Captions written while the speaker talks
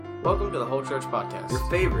Welcome to the Whole Church Podcast. Your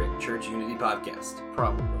favorite church unity podcast.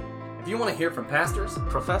 Probably. If you want to hear from pastors,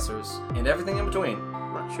 Professors. and everything in between,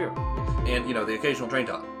 Right, sure. and, the occasional train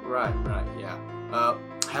talk. Right, yeah.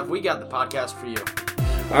 Have we got the podcast for you?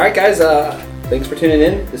 All right, guys. Thanks for tuning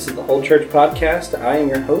in. This is the Whole Church Podcast. I am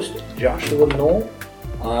your host, Joshua Knoll.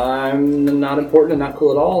 I'm not important and not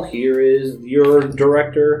cool at all. Here is your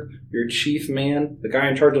director, your chief man, the guy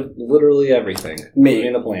in charge of literally everything. Me.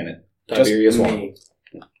 In the planet. Just Tiberius me. One.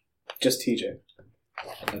 Just TJ.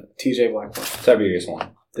 TJ Blackburn. Tiberius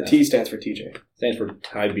One. The T stands for TJ. Stands for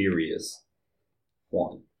Tiberius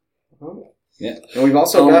One. Oh. Yeah. And we've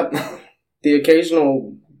also got the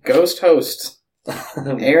occasional ghost host,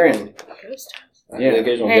 Aaron. Ghost house. The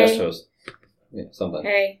occasional Hey. guest host. Yeah, something.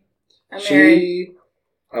 Hey, I'm Aaron.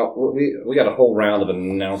 We got a whole round of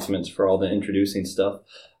announcements for all the introducing stuff.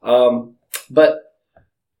 But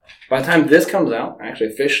by the time this comes out, actually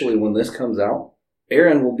officially when this comes out,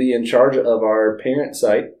 Aaron will be in charge of our parent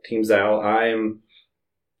site, Team Zal. I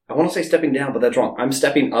want to say stepping down, but that's wrong. I'm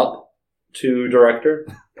stepping up to director.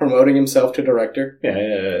 Promoting himself to director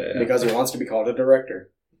Yeah. because he wants to be called a director.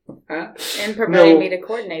 And promoting me to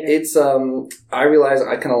coordinator. It's, I realized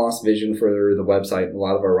I kind of lost vision for the website and a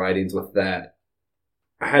lot of our writings with that.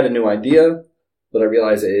 I had a new idea, but I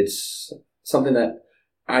realized it's something that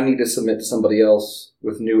I need to submit to somebody else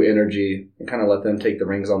with new energy and kind of let them take the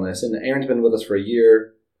reins on this. And Erin's been with us for a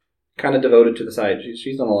year, kind of devoted to the site.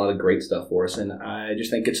 She's done a lot of great stuff for us, and I just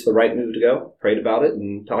think it's the right move to go. Prayed about it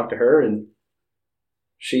and talked to her, and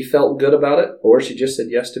she felt good about it, or she just said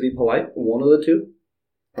yes to be polite. One of the two.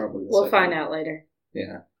 Probably. We'll find out later.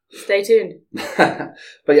 Yeah. Stay tuned.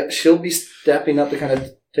 But yeah, she'll be stepping up to kind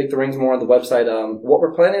of take the reins more on the website. What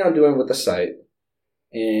we're planning on doing with the site,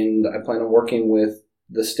 and I plan on working with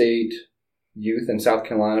the state youth in South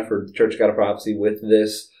Carolina for Church of God of Prophecy with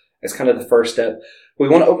this as kind of the first step. We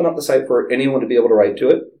want to open up the site for anyone to be able to write to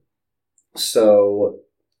it. So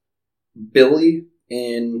Billy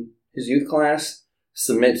in his youth class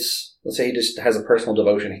submits, let's say he just has a personal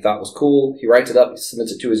devotion he thought was cool. He writes it up, he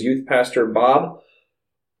submits it to his youth pastor, Bob.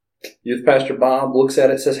 Youth pastor Bob looks at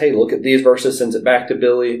it, says, hey, look at these verses, sends it back to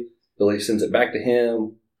Billy. Billy sends it back to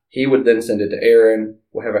him. He would then send it to Aaron.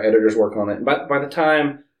 We'll have our editors work on it. And by the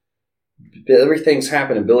time everything's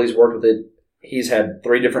happened and Billy's worked with it, he's had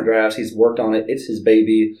 3 different drafts. He's worked on it. It's his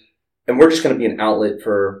baby. And we're just going to be an outlet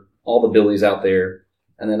for all the Billies out there.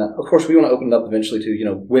 And then, of course, we want to open it up eventually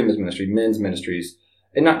to, women's ministry, men's ministries,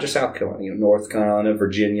 and not just South Carolina, North Carolina,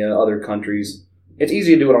 Virginia, other countries. It's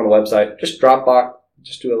easy to do it on the website. Just drop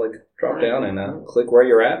down and click where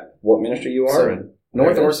you're at, what ministry you are. So, and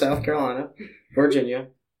North or South Carolina, Virginia,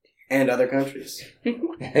 and other countries.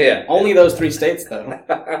 Yeah. Only those 3 states, though.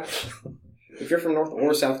 If you're from North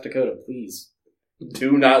or South Dakota, please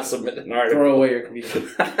Do not submit an article. throw away your computer.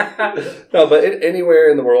 No, but anywhere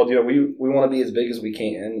in the world, we want to be as big as we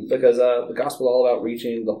can because the gospel is all about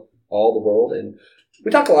reaching all the world. And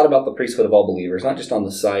we talk a lot about the priesthood of all believers, not just on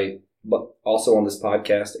the site, but also on this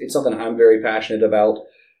podcast. It's something I'm very passionate about.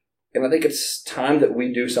 And I think it's time that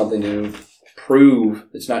we do something to prove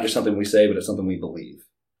it's not just something we say, but it's something we believe.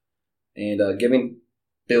 And giving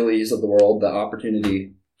Billies of the world the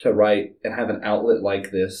opportunity to write and have an outlet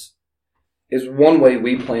like this is one way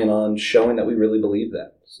we plan on showing that we really believe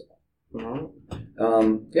that. So,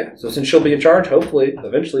 so since she'll be in charge, hopefully,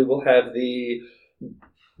 eventually we'll have the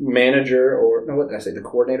manager the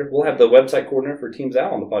coordinator. We'll have the website coordinator for Team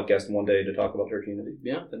Zal on the podcast one day to talk about church unity.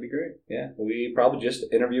 Yeah, that'd be great. Yeah, we probably just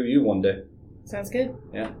interview you one day. Sounds good.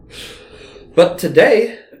 Yeah. But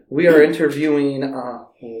today, we are interviewing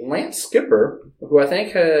Lance Skipper, who I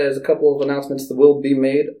think has a couple of announcements that will be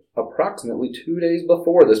made approximately 2 days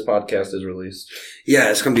before this podcast is released.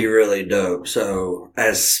 Yeah, it's going to be really dope. So,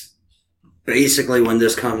 basically when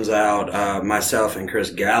this comes out, myself and Chris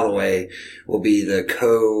Galloway will be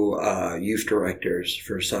the youth directors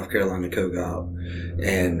for South Carolina COGOP.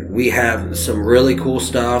 And we have some really cool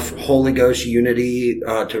stuff, Holy Ghost unity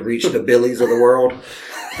to reach the Billies of the world.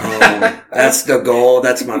 That's the goal.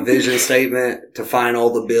 That's my vision statement, to find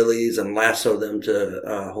all the Billies and lasso them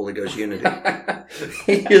to Holy Ghost unity.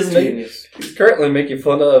 He's currently making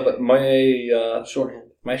fun of my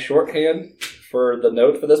shorthand for the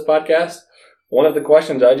note for this podcast. One of the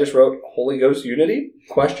questions I just wrote, Holy Ghost unity? ?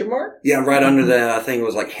 Yeah, right under that, I think it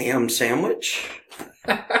was like ham sandwich.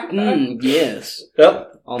 Yes.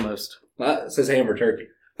 Yep. Almost. It says ham or turkey.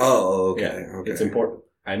 Oh, okay. Yeah, Okay. It's important.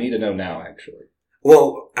 I need to know now, actually.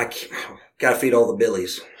 Well, I gotta feed all the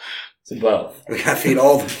Billies. It's both. We gotta feed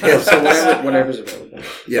all the Billies. So whatever's available.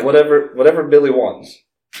 Yeah. Whatever Billy wants,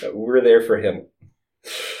 we're there for him.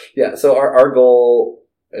 Yeah, so our goal,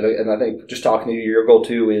 and I think just talking to you, your goal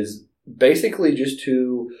too is basically just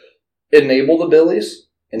to enable the Billies,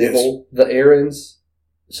 enable the Aarons,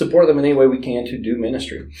 support them in any way we can to do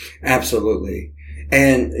ministry. Absolutely.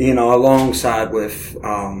 And, alongside with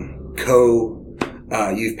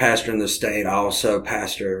youth pastor in the state, I also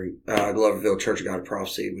pastor Gloverville Church of God of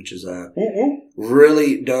Prophecy, which is a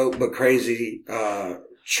really dope but crazy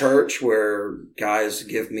church where guys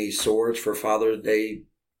give me swords for Father's Day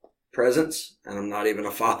presents, and I'm not even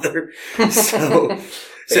a father.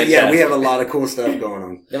 So yeah, we have a lot of cool stuff going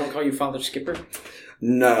on. They don't call you Father Skipper?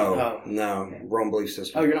 No, wrong belief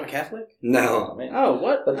system. Oh, you're not Catholic? No. Oh,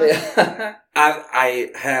 what? But they, I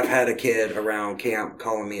have had a kid around camp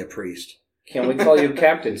calling me a priest. can we call you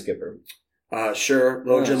Captain Skipper? Sure, a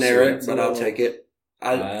little generic, but I'll take it.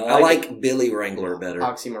 I like Billy Wrangler better.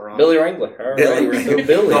 Oxymoron. Billy Wrangler. All right. Billy Wrangler.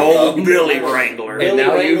 Billy. Oh, Billy Wrangler. And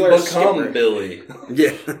now Wrangler you've become Skipper. Billy.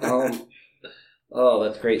 Yeah. Oh,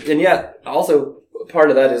 that's great. And yeah, also part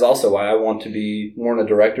of that is also why I want to be more in a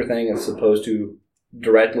director thing as opposed to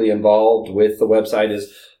directly involved with the website,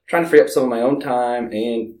 is trying to free up some of my own time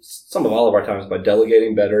and some of all of our times by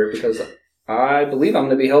delegating better, because I believe I'm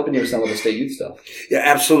going to be helping you with some of the state youth stuff. Yeah,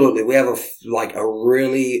 absolutely. We have a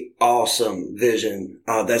really awesome vision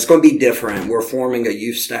that's going to be different. We're forming a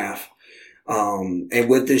youth staff. And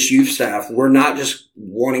with this youth staff, we're not just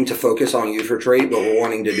wanting to focus on youth retreat, but we're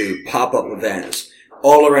wanting to do pop-up events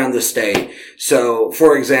all around the state. So,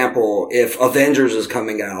 for example, if Avengers is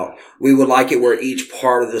coming out, we would like it where each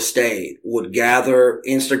part of the state would gather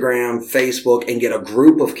Instagram, Facebook, and get a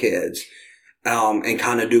group of kids and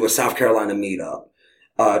kind of do a South Carolina meetup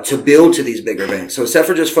to build to these bigger events. So instead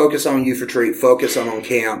for just focus on youth retreat, focus on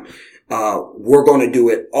camp, we're going to do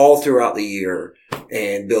it all throughout the year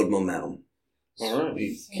and build momentum. All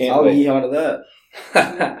right. Can't I'll wait. yee out of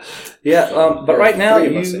that. Yeah, but right now, Three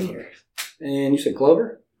of us in here. and you said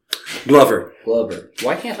Glover? Glover,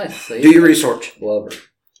 Why can't I say do your research. Glover?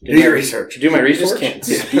 Do your research. Do my research?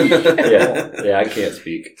 Just can't yeah, I can't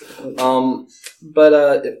speak.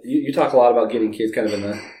 But you talk a lot about getting kids kind of in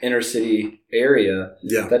the inner city area.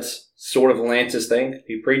 Yeah. That's sort of Lance's thing.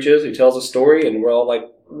 He preaches, he tells a story, and we're all like,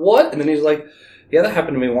 what? And then he's like, yeah, that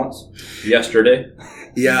happened to me once. Yesterday.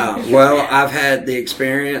 Yeah, well, I've had the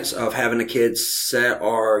experience of having a kid set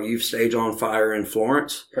our youth stage on fire in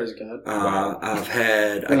Florence. Praise God. I've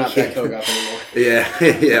had We're a not kid. that Kogop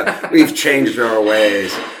anymore. Yeah, we've changed our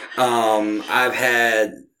ways. I've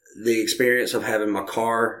had the experience of having my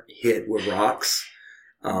car hit with rocks.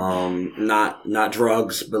 Not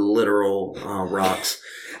drugs, but literal rocks.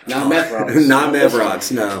 Not meth rocks. Not meth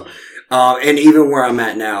rocks, no. And even where I'm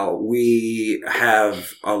at now, we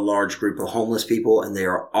have a large group of homeless people, and they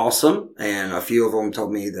are awesome. And a few of them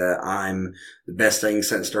told me that I'm the best thing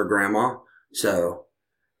since their grandma. So,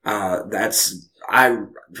 I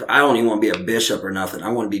don't even want to be a bishop or nothing. I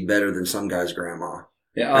want to be better than some guy's grandma.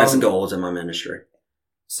 Yeah, That's the goals in my ministry.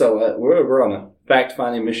 So we're on a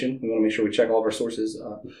fact-finding mission. We want to make sure we check all of our sources.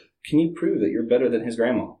 Can you prove that you're better than his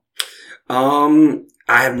grandma?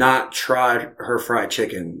 I have not tried her fried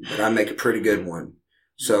chicken, but I make a pretty good one.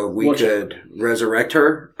 So we could resurrect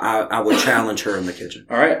her. I would challenge her in the kitchen.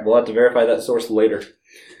 All right, we'll have to verify that source later.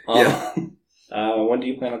 Yeah. When do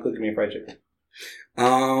you plan on cooking me a fried chicken?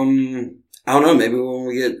 I don't know. Maybe when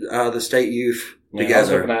we get the state youth Yeah,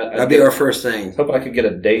 together, that'd be our first thing. I was hoping I could get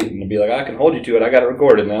a date and be like, I can hold you to it. I got it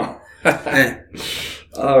recorded now.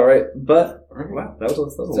 All right, but wow, that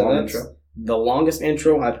was a long intro. The longest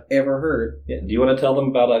intro I've ever heard. Yeah. Do you want to tell them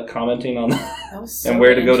about commenting on That was so and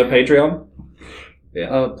where to go to good. Patreon?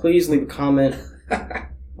 Yeah. Please leave a comment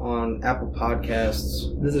on Apple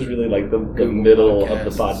Podcasts. This is really like the Google middle of the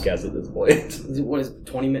Podcasts. podcast at this point. What is it,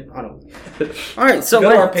 20 minutes? I don't know. All right, so Go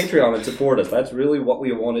to our Lance. Patreon and support us. That's really what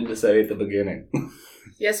we wanted to say at the beginning.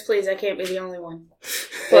 Yes, please. I can't be the only one.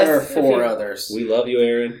 There are Plus, four if others. We love you,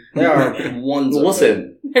 Aaron. There are ones of them.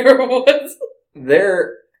 Listen, There was.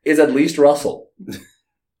 there is at least Russell,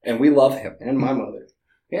 and we love him. And my mother.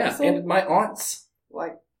 Yeah, Russell? and my aunts.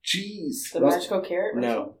 Like, Jeez. The Russell- magical carrot?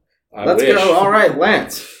 no. I Let's wish. go. All right,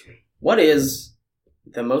 Lance. What is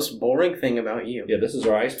the most boring thing about you? Yeah, this is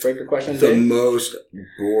our icebreaker question The today. most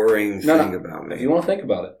boring No, thing about me. If you want to think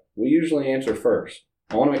about it, we usually answer first.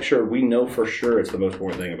 I want to make sure we know for sure it's the most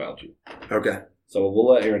boring thing about you. Okay. So we'll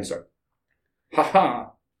let Aaron start. Haha.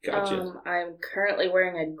 Gotcha. I'm currently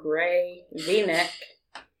wearing a gray V-neck.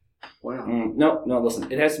 Wow. No,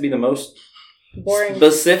 listen. It has to be the most Boring.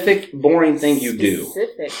 specific, boring thing you do.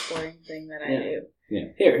 Specific boring thing that I Yeah. do.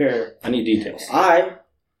 Here. I need details. I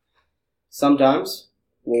sometimes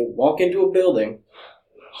will walk into a building,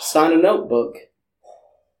 sign a notebook,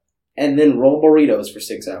 and then roll burritos for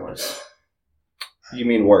 6 hours. You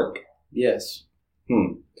mean work? Yes.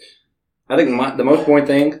 I think the most boring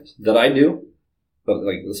thing that I do, but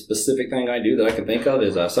like the specific thing I do that I can think of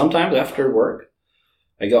is sometimes after work,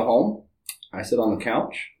 I go home, I sit on the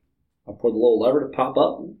couch, I pour the little lever to pop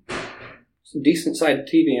up, some decent sized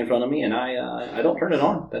TV in front of me, and I don't turn it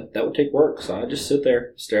on. That would take work, so I just sit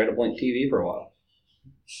there, stare at a blank TV for a while.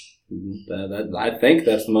 I think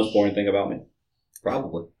that's the most boring thing about me.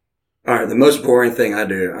 Probably. All right, the most boring thing I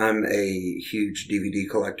do, I'm a huge DVD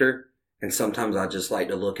collector, and sometimes I just like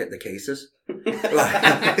to look at the cases.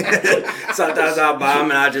 Sometimes I'll buy them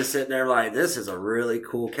and I just sit there like, this is a really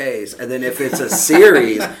cool case. And then if it's a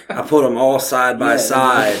series, I put them all side by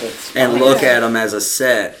side and look at them as a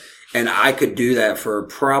set. And I could do that for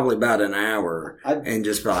probably about an hour and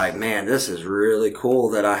just be like, man, this is really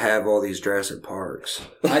cool that I have all these Jurassic Parks.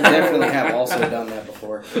 I definitely have also done that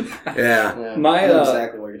before. Yeah. I My, know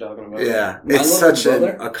exactly what you're talking about. Yeah. My It's little such brother-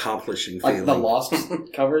 an accomplishing Like feeling. the Lost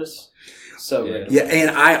covers. So Yeah. good. Yeah, and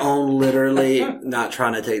I own literally, not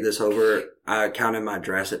trying to take this over, I counted my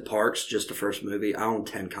Jurassic Parks, just the first movie. I own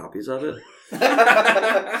 10 copies of it.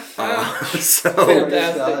 So,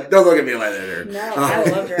 Fantastic. don't look at me like that there. No, I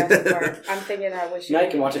love Jurassic Park. I'm thinking I wish Now you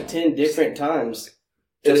can watch it 10 different times.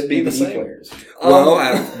 Just be the DVD same. players. Well,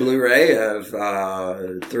 I have Blu-ray, I have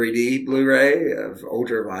 3D Blu-ray, I have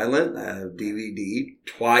Ultraviolet, I have DVD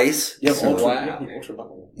twice. You have So- ultraviolet.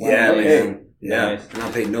 Yeah, man. Yeah, Nice. and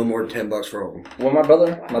I paid no more than $10 for all of them. Well,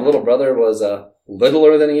 my little brother was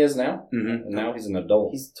littler than he is now, Mm-hmm. and now he's an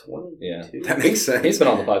adult. He's 22. Yeah. That makes sense. He's been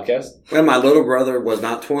on the podcast. Well, my little brother was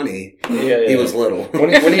not 20. Yeah, He was little.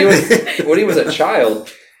 when he was a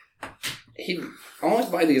child, he'd always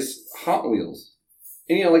buy these Hot Wheels.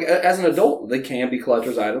 And, you know, like, as an adult, they can be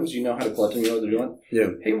collector's items. You know how to collect them. You know what they're doing.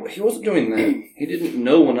 Yeah. He wasn't doing that. He didn't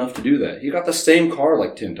know enough to do that. He got the same car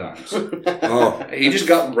like 10 times. Oh. He just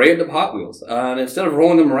got random Hot Wheels. And instead of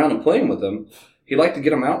rolling them around and playing with them, he liked to get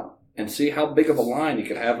them out and see how big of a line he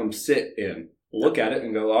could have them sit in. Look at it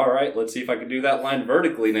and go, all right, let's see if I can do that line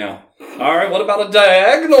vertically now. All right, what about a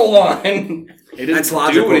diagonal line? He didn't That's do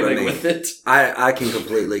logical to anything me. with it. I can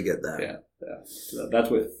completely get that. Yeah. So that's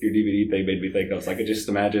what your DVD thing made me think of. So I could just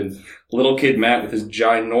imagine little kid Matt with his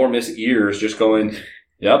ginormous ears just going,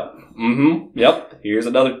 yep, yep, here's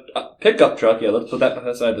another pickup truck. Yeah, let's put that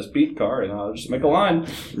beside the speed car and I'll just make a line.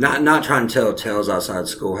 Not trying to tell tales outside the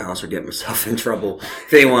schoolhouse or get myself in trouble.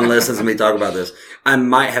 If anyone listens to me talk about this, I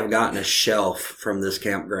might have gotten a shelf from this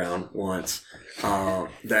campground once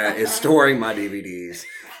that is storing my DVDs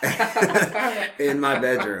in my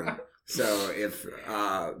bedroom. So if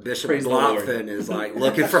Bishop Praise the Lord. Blopfin is like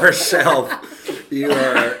looking for a shelf, you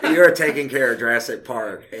are taking care of Jurassic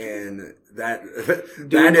Park, and that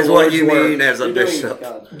Doing is the what Lord's you work. mean as a You're doing bishop.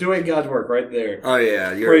 God. Doing God's work right there. Oh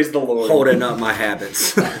yeah, you're Praise the Lord. holding up my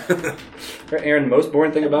habits. Aaron, most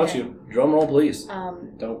boring thing about you. Drum roll, please.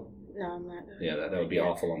 Don't. No, I'm not. Yeah, that would be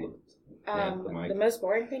awful on the... the mic. The most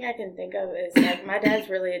boring thing I can think of is like my dad's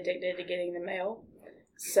really addicted to getting the mail.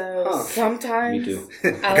 So sometimes Me too.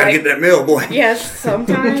 Gotta get that mail, boy. Yes,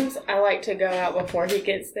 sometimes I like to go out before he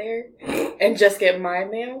gets there and just get my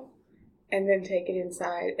mail and then take it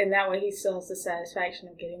inside. And that way he still has the satisfaction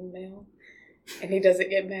of getting the mail and he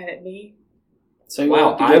doesn't get mad at me. So you Wow,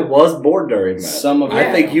 have to I get was bored during that. some of your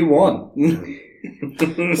I think mail. you won.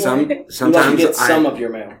 Some You like to sometimes get some of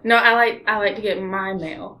your mail. No, I like to get my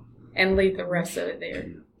mail and leave the rest of it there.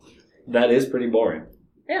 That is pretty boring.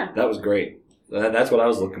 Yeah. That was great. That's what I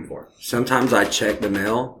was looking for. sometimes I check the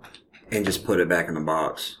mail and just put it back in the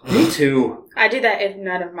box. Me too. I do that if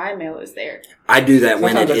none of my mail is there. I do that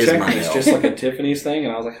when it Sometimes I is check my and it's mail. just like a Tiffany's thing,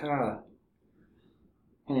 and I was like,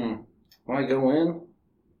 when I go in,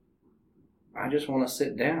 I just want to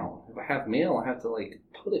sit down. If I have mail, I have to like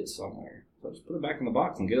put it somewhere. So I just put it back in the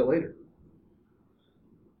box and get it later.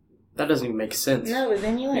 That doesn't even make sense. No, but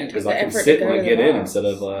then you like take Because the I can effort sit to go when I to get the in box. instead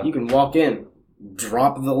of... You can walk in,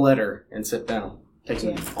 drop the letter, and sit down. Takes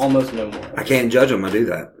almost no more. I can't judge them. I do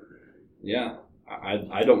that. yeah.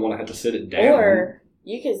 I don't want to have to sit it down. Or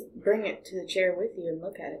you could bring it to the chair with you and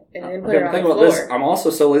look at it, and then put Okay, it but on think the about floor. this. I'm also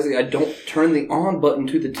so lazy. I don't turn the on button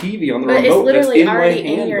to the TV on the But it's remote. That's literally in my already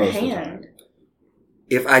hand in your most of the time. hand.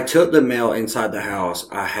 If I took the mail inside the house,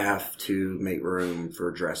 I have to make room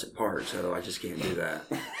for Jurassic Park, so I just can't do that.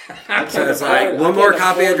 So it's like one more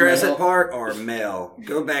copy of Jurassic Park or mail.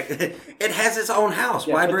 Go back. It has its own house.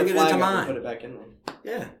 Why bring it into mine? Put it back in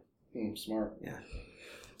there. Yeah. Smart. Yeah.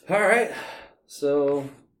 All right. So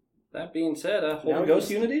that being said, Holy Now Ghost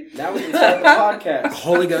we- Unity? Now we can start the podcast.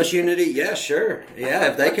 Holy Ghost unity, yeah, sure, yeah.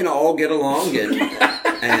 If they can all get along and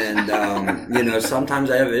you know, sometimes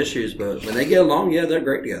they have issues, but when they get along, yeah, they're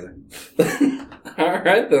great together. All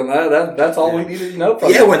right, then. That's all we needed to know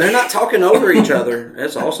from Yeah, them. when they're not talking over each other,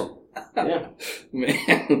 that's awesome. Yeah.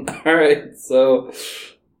 Man. All right, so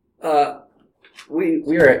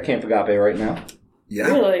we are at Camp Agape right now. Yeah.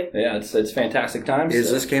 Really? Yeah, it's fantastic times. Is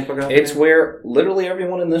this Camp Agape? It's where literally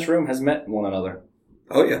everyone in this room has met one another.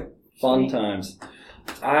 Oh yeah. Fun times.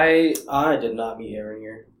 I I did not meet Aaron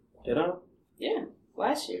here. Did I? Yeah.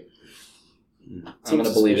 Last year. I'm Seems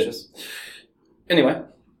gonna believe it. suspicious. Anyway,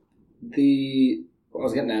 what I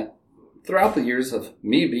was getting at, throughout the years of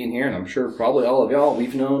me being here, and I'm sure probably all of y'all,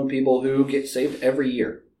 we've known people who get saved every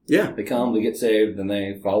year. Yeah. They come, they get saved, then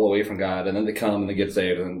they fall away from God, and then they come and they get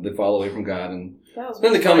saved, and they fall away from God, and That was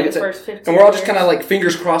Then they come and like get the to- first 15 and we're all just years. kind of like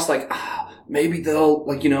fingers crossed, like, maybe they'll,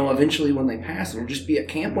 like, you know, eventually when they pass, it'll just be at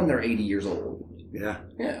camp when they're 80 years old. Yeah.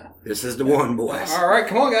 Yeah. This is the one, boys. All right,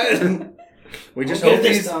 come on, guys. We just We'll hope get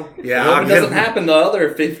this these. done. Yeah. Hope I'll it get doesn't happen the other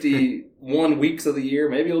 51 weeks of the year.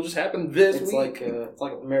 Maybe it'll just happen this It's week.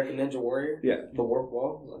 like American Ninja Warrior. Yeah. The warp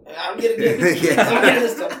wall. Like, I'm gonna get this. Yeah. I'm getting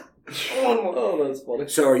this done. One more. Oh, that's funny.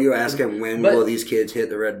 So are you asking when But- will these kids hit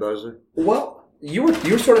the red buzzer? Well, you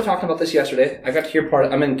were sort of talking about this yesterday. I got to hear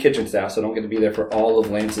I'm in kitchen staff, so I don't get to be there for all of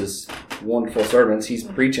Lance's wonderful sermons. He's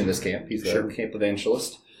preaching this camp. He's the Sure. camp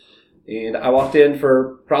evangelist. And I walked in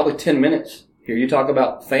for probably 10 minutes. Hear you talk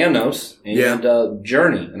about Thanos and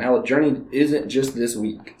Journey, and how a journey isn't just this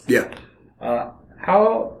week. Yeah.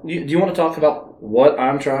 How do you want to talk about what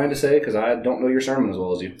I'm trying to say? Because I don't know your sermon as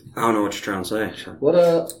well as you. I don't know what you're trying to say. So. What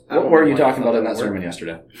I don't were know you why talking I thought about in that that would sermon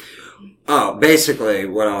yesterday? Oh, basically,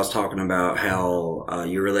 what I was talking about, how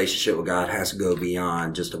your relationship with God has to go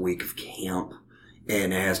beyond just a week of camp,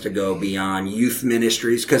 and it has to go beyond youth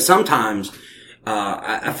ministries. Because sometimes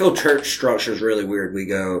I feel church structure is really weird. We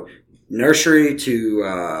go nursery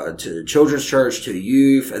to children's church to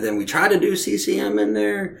youth, and then we try to do CCM in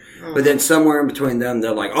there. But then somewhere in between them,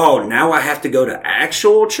 they're like, "Oh, now I have to go to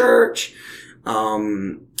actual church."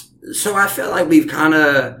 So I feel like we've kind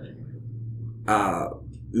of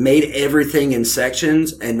made everything in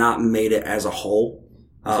sections and not made it as a whole.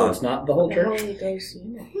 So it's not the whole The church? Holy Ghost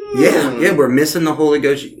unit. Yeah, we're missing the Holy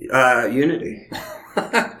Ghost unity.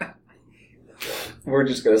 We're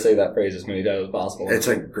just going to say that phrase as many times as possible. It's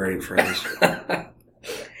a great phrase.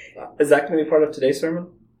 Is that going to be part of today's sermon?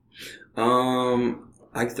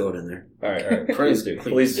 I can throw it in there. All right. Please do.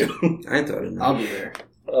 Please do. I can throw it in there. I'll be there.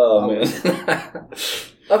 Oh, man.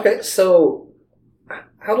 Okay, so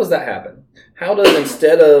how does that happen? How does,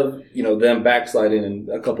 instead of, them backsliding in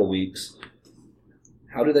a couple weeks,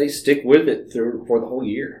 how do they stick with it for the whole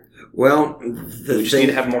year? Well, Do the we just need thing,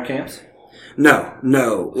 to have more camps?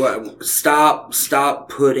 no. Well, stop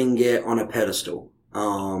putting it on a pedestal.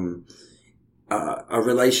 A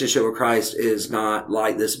relationship with Christ is not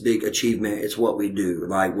like this big achievement. It's what we do.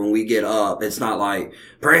 Like when we get up, it's not like,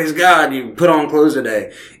 praise God, you put on clothes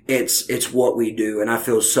today. It's what we do. And I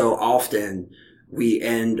feel so often we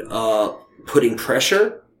end up putting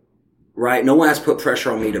pressure, right? No one has put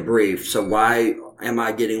pressure on me to believe. So why am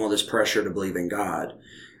I getting all this pressure to believe in God?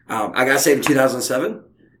 I got saved in 2007.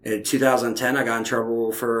 In 2010, I got in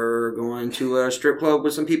trouble for going to a strip club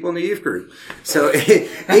with some people in the youth group. So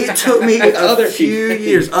it took me Other a few people.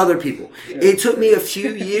 years. Other people. It took me a few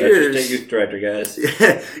years. That's your youth director, guys.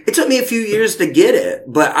 It took me a few years to get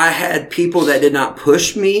it, but I had people that did not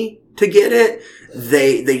push me to get it.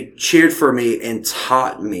 They cheered for me and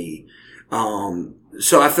taught me.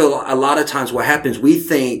 So I feel a lot of times what happens, we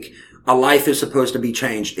think a life is supposed to be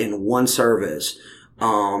changed in one service.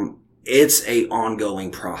 It's a ongoing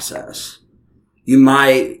process. You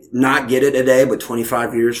might not get it today, but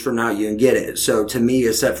 25 years from now, you can get it. So to me,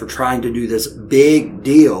 except for trying to do this big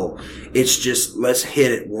deal, it's just, let's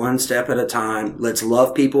hit it one step at a time. Let's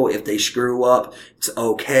love people. If they screw up, it's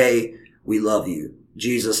okay. We love you.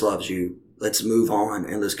 Jesus loves you. Let's move on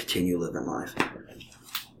and let's continue living life.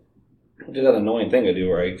 I do that annoying thing I do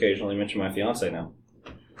where I occasionally mention my fiance now.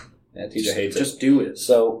 Yeah, TJ hates it. Just do it.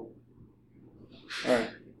 So, all right.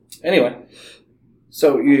 Anyway,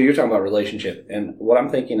 so you're talking about relationship, and what I'm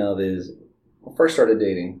thinking of is I first started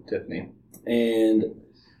dating Tiffany, and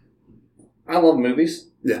I love movies.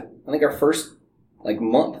 Yeah. I think our first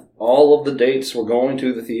month, all of the dates were going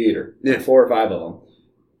to the theater. Yeah. 4 or 5 of them.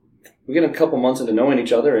 We get a couple months into knowing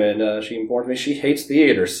each other, and she informed me she hates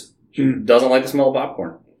theaters. She doesn't like the smell of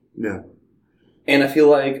popcorn. Yeah. And I feel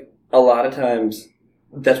like a lot of times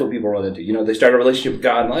that's what people run into. They start a relationship with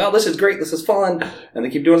God and like, oh, this is great, this is fun, and they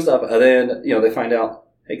keep doing stuff, and then, they find out,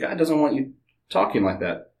 hey, God doesn't want you talking like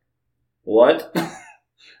that. what?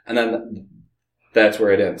 And then that's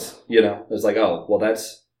where it ends. You know, it's like, oh, well,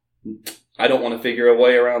 I don't want to figure a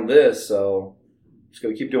way around this, so I'm just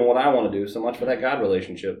going to keep doing what I want to do. So much for that God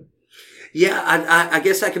relationship. Yeah, I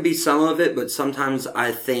guess that could be some of it, but sometimes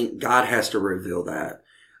I think God has to reveal that.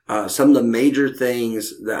 Some of the major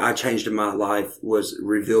things that I changed in my life was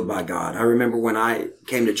revealed by God. I remember when I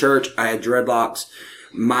came to church, I had dreadlocks.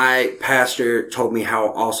 My pastor told me how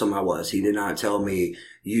awesome I was. He did not tell me,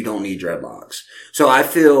 you don't need dreadlocks. So I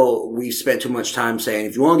feel we've spent too much time saying,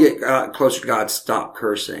 if you want to get closer to God, stop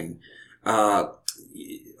cursing.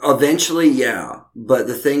 Eventually, yeah. But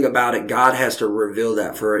the thing about it, God has to reveal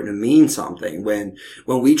that for it to mean something. When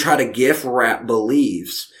we try to gift wrap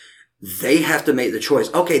beliefs, they have to make the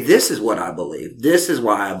choice. Okay, this is what I believe. This is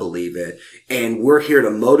why I believe it. And we're here to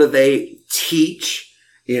motivate, teach.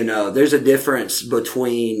 You know, there's a difference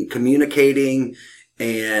between communicating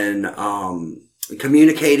and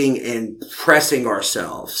pressing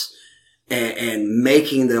ourselves and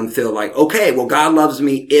making them feel like, okay, well, God loves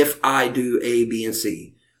me if I do A, B, and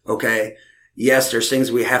C. Okay. Yes, there's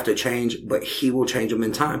things we have to change, but He will change them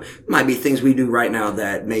in time. It might be things we do right now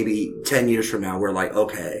that maybe 10 years from now, we're like,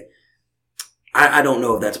 okay, I don't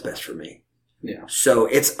know if that's best for me. Yeah. So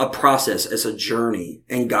it's a process. It's a journey,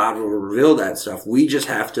 and God will reveal that stuff. We just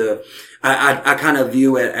have to, I kind of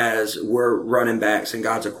view it as we're running backs and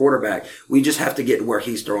God's a quarterback. We just have to get where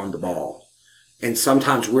He's throwing the ball. And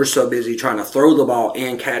sometimes we're so busy trying to throw the ball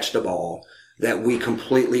and catch the ball that we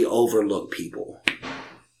completely overlook people.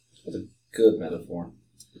 That's a good metaphor.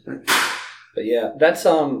 But yeah, that's,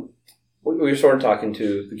 we were sort of talking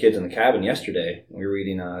to the kids in the cabin yesterday. We were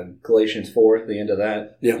reading Galatians 4 at the end of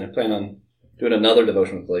that. Yeah. And I plan on doing another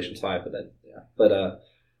devotion with Galatians 5, but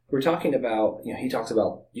we're talking about, he talks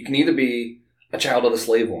about you can either be a child of the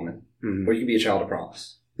slave woman, or you can be a child of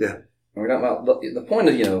promise. Yeah. And we're talking about the point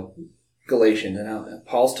of, Galatians, and how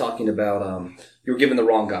Paul's talking about, you were given the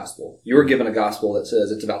wrong gospel. You were given a gospel that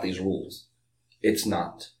says it's about these rules. It's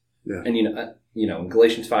not. Yeah. And, in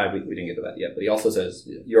Galatians 5, we didn't get to that yet, but he also says,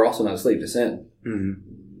 you're also not a slave to sin.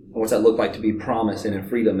 Mm-hmm. And what's that look like to be promised and in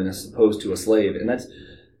freedom and as opposed to a slave? And that's,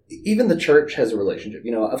 even the church has a relationship.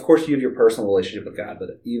 Of course you have your personal relationship with God,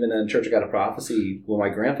 but even in Church of God of Prophecy, when my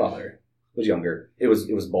grandfather was younger, it was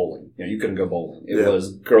bowling. You couldn't go bowling. It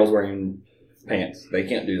was girls wearing pants. They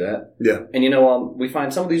can't do that. Yeah. And we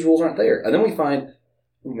find some of these rules aren't there. And then we find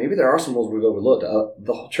maybe there are some rules we've overlooked.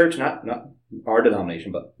 The whole church, not our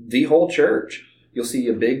denomination, but the whole church, you'll see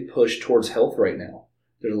a big push towards health right now.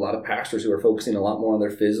 There's a lot of pastors who are focusing a lot more on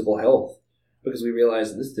their physical health because we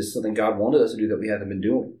realize this is something God wanted us to do that we haven't been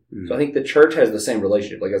doing. Mm-hmm. So I think the church has the same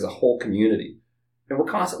relationship, like as a whole community. And we're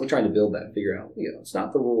constantly trying to build that and figure out, it's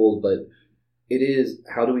not the rules, but it is,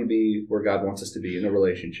 how do we be where God wants us to be in a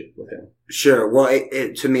relationship with Him? Sure. Well,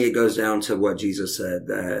 to me, it goes down to what Jesus said,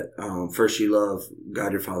 that first you love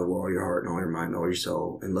God your Father with all your heart and all your mind and all your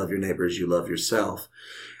soul, and love your neighbor as you love yourself.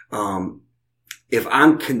 If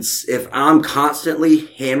I'm constantly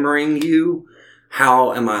hammering you,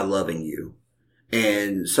 how am I loving you?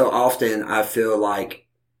 And so often I feel like,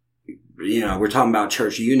 we're talking about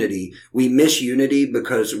church unity. We miss unity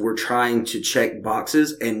because we're trying to check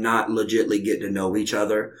boxes and not legitly get to know each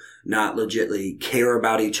other, not legitly care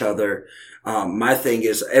about each other. My thing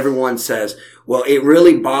is, everyone says, well, it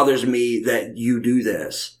really bothers me that you do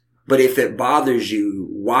this. But if it bothers you,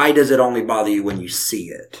 why does it only bother you when you see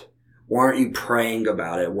it? Why aren't you praying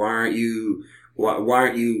about it? Why aren't you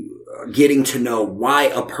getting to know why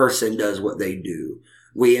a person does what they do?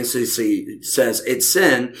 We instantly says it's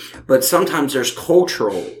sin, but sometimes there's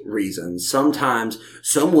cultural reasons. Sometimes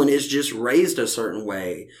someone is just raised a certain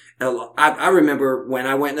way. I remember when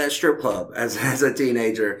I went to that strip club as a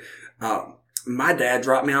teenager, my dad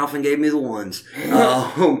dropped me off and gave me the ones. And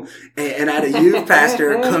I had a youth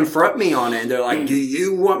pastor confront me on it. And they're like, do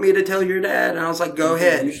you want me to tell your dad? And I was like, go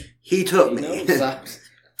ahead. He took me.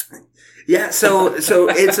 Yeah, so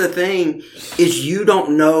it's a thing, is you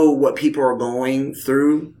don't know what people are going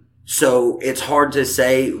through, so it's hard to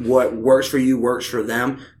say what works for you works for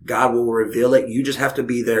them. God will reveal it. You just have to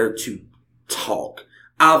be there to talk.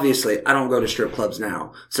 Obviously, I don't go to strip clubs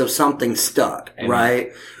now, so something stuck,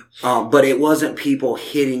 right? But it wasn't people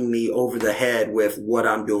hitting me over the head with what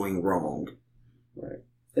I'm doing wrong. Right.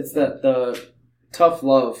 It's that the tough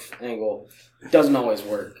love angle doesn't always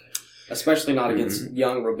work. Especially not against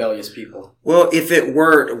young, rebellious people. Well, if it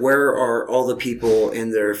weren't, where are all the people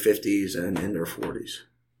in their 50s and in their 40s?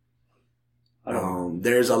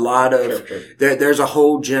 There's a lot of, there's a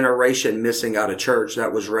whole generation missing out of church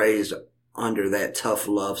that was raised under that tough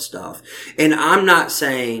love stuff. And I'm not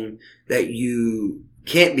saying that you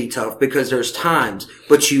can't be tough because there's times,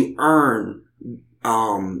 but you earn,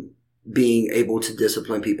 being able to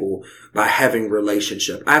discipline people by having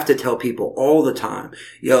relationship. I have to tell people all the time,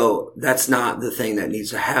 yo, that's not the thing that needs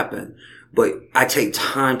to happen. But I take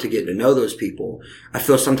time to get to know those people. I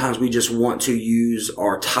feel sometimes we just want to use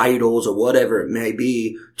our titles or whatever it may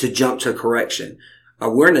be to jump to correction.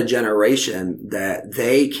 We're in a generation that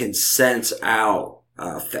they can sense out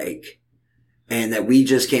fake. And that we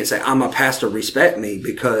just can't say, I'm a pastor, respect me,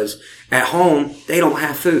 because at home, they don't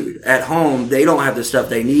have food. At home, they don't have the stuff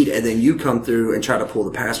they need, and then you come through and try to pull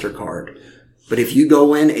the pastor card. But if you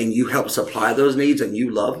go in and you help supply those needs and you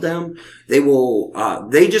love them, they will,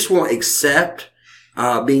 they just won't accept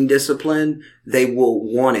being disciplined. They will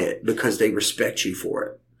want it because they respect you for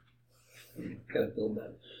it. Gotta build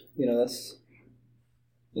that. That's,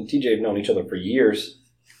 and TJ have known each other for years.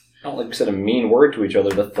 I don't think we said a mean word to each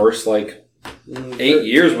other the first, 8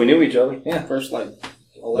 years we knew each other. Yeah. First, 11.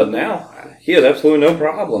 But now, he has absolutely no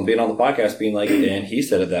problem being on the podcast being like, and he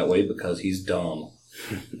said it that way because he's dumb.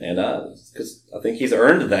 And, because I think he's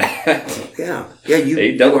earned that. Yeah. Yeah,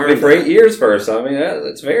 he dealt with me for 8 years first. I mean,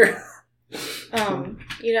 that's fair.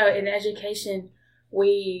 In education,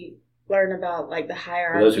 we learn about, the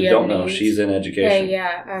hierarchy. For those who don't know, she's in education.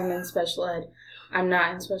 Yeah, I'm in special ed. I'm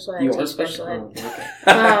not in special ed. You I are teach special ed.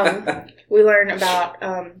 Okay. We learn about,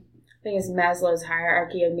 I think it's Maslow's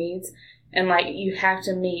hierarchy of needs. And, you have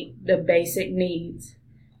to meet the basic needs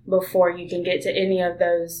before you can get to any of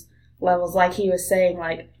those levels. Like he was saying,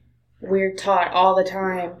 we're taught all the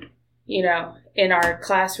time, in our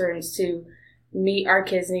classrooms to meet our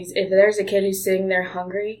kids' needs. If there's a kid who's sitting there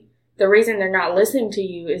hungry, the reason they're not listening to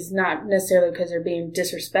you is not necessarily because they're being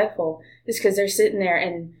disrespectful. It's because they're sitting there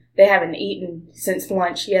and they haven't eaten since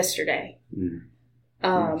lunch yesterday.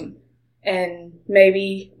 And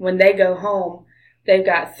maybe when they go home, they've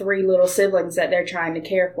got 3 little siblings that they're trying to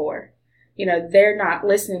care for. They're not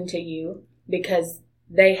listening to you because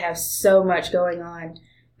they have so much going on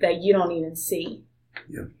that you don't even see.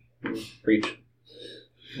 Yeah. Preach.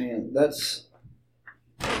 Man, that's...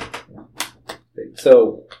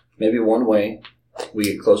 So, maybe one way we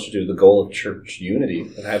get closer to the goal of church unity,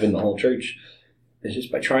 of having the whole church, is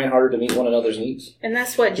just by trying harder to meet one another's needs. And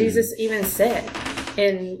that's what Jesus even said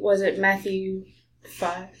in, was it Matthew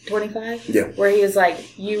 5:25? Yeah. Where he was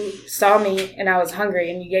like, you saw me and I was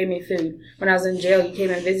hungry and you gave me food. When I was in jail, you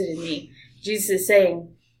came and visited me. Jesus is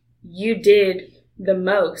saying, you did the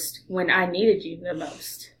most when I needed you the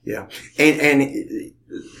most. Yeah. And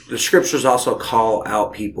the scriptures also call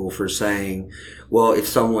out people for saying, well, if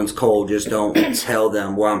someone's cold, just don't tell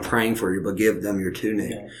them, well, I'm praying for you, but give them your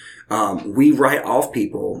tunic. Yeah. We write off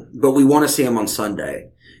people, but we want to see them on Sunday.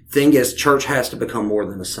 Thing is, church has to become more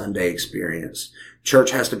than a Sunday experience.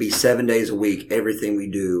 Church has to be 7 days a week, everything we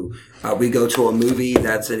do. We go to a movie,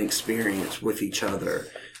 that's an experience with each other.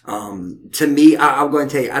 To me, I'm going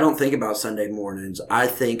to tell you, I don't think about Sunday mornings. I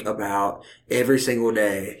think about every single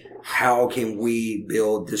day, how can we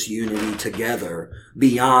build this unity together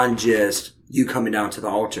beyond just you coming down to the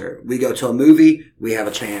altar. We go to a movie, we have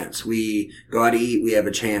a chance. We go out to eat, we have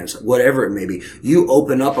a chance. Whatever it may be. You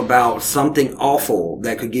open up about something awful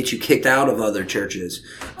that could get you kicked out of other churches.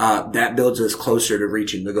 That builds us closer to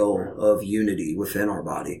reaching the goal of unity within our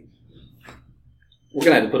body. We're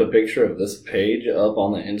going to have to put a picture of this page up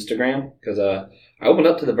on the Instagram because I opened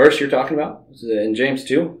up to the verse you're talking about. It's in James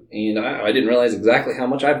 2, and I didn't realize exactly how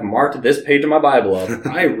much I've marked this page of my Bible up.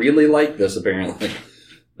 I really like this, apparently.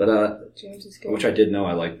 But James is good. Which I did know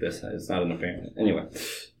I like this. It's not an apparent. Anyway.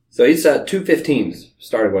 So he's 2:15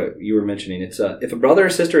 started what you were mentioning. It's if a brother or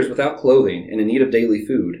sister is without clothing and in need of daily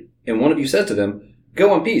food, and one of you says to them,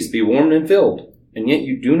 go in peace, be warmed and filled, and yet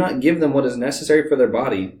you do not give them what is necessary for their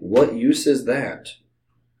body, what use is that?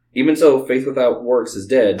 Even so, faith without works is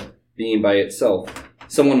dead, being by itself.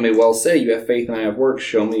 Someone may well say, you have faith and I have works.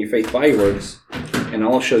 Show me your faith by your works, and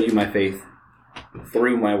I'll show you my faith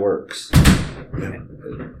through my works.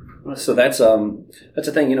 So that's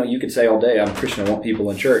a thing, you could say all day, I'm a Christian, I want people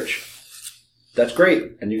in church. That's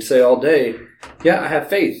great. And you can say all day, yeah, I have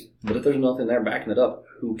faith. But if there's nothing there backing it up,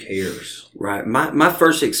 who cares? Right. My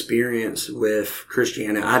first experience with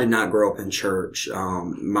Christianity, I did not grow up in church.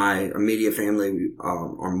 My immediate family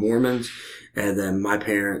are Mormons, and then my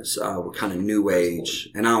parents were kind of New Age,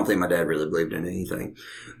 and I don't think my dad really believed in anything.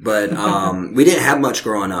 But we didn't have much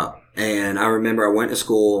growing up. And I remember I went to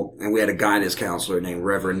school, and we had a guidance counselor named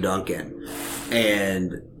Reverend Duncan.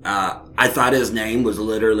 And I thought his name was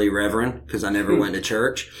literally Reverend because I never went to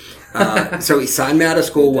church. So he signed me out of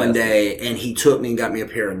school one day, and he took me and got me a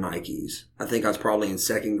pair of Nikes. I think I was probably in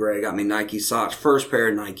second grade. Got me Nike socks, first pair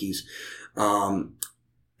of Nikes.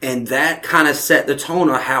 And that kind of set the tone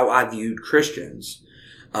of how I viewed Christians.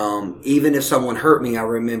 Even if someone hurt me, I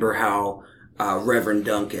remember how Reverend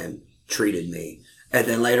Duncan treated me. And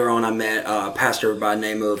then later on, I met a pastor by the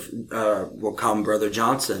name of, we'll call him Brother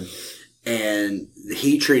Johnson. And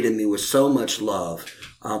he treated me with so much love.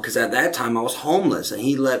 Cause at that time I was homeless, and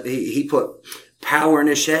he put power in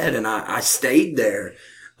his shed, and I stayed there.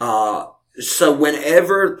 So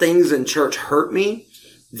whenever things in church hurt me,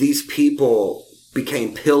 these people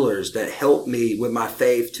became pillars that helped me with my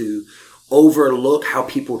faith to overlook how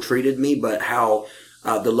people treated me, but how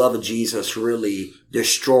the love of Jesus really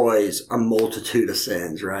destroys a multitude of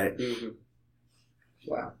sins, right? Mm-hmm.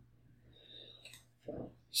 Wow.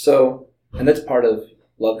 So, and that's part of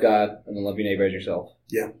love God and then love your neighbor as yourself.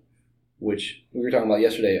 Yeah. Which we were talking about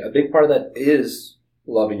yesterday. A big part of that is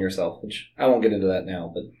loving yourself, which I won't get into that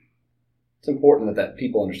now, but it's important that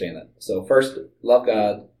people understand that. So first, love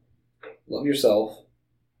God, love yourself,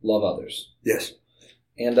 love others. Yes.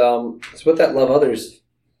 And so with that love others,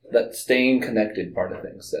 that staying connected part of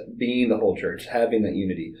things, that being the whole church, having that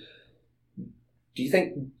unity, do you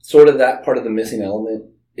think sort of that part of the missing element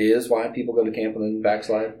is why people go to camp and then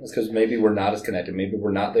backslide? It's because maybe we're not as connected. Maybe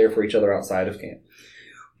we're not there for each other outside of camp.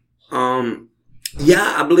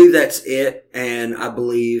 Yeah, I believe that's it. And I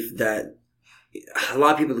believe that a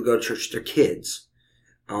lot of people that go to church, they're kids.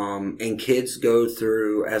 And kids go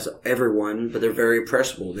through, as everyone, but they're very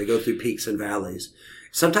impressionable. They go through peaks and valleys.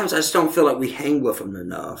 Sometimes I just don't feel like we hang with them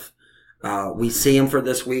enough. We see them for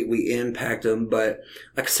this week, we impact them, but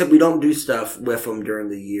like I said, we don't do stuff with them during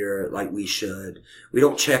the year like we should. We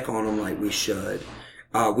don't check on them like we should.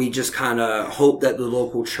 We just kind of hope that the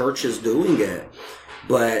local church is doing it.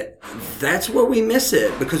 But that's where we miss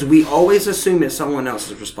it, because we always assume it's someone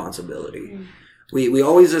else's responsibility. We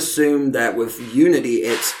always assume that with unity,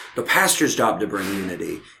 it's the pastor's job to bring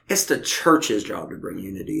unity. It's the church's job to bring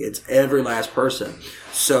unity. It's every last person.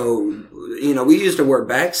 So, we use the word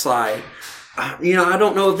backslide. I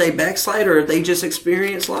don't know if they backslide or if they just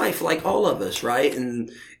experience life like all of us, right? And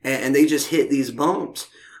they just hit these bumps.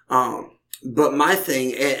 But my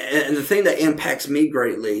thing, and the thing that impacts me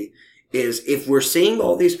greatly, is if we're seeing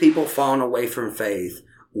all these people falling away from faith,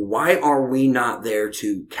 why are we not there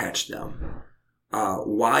to catch them?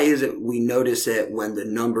 Why is it we notice it when the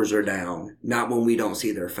numbers are down, not when we don't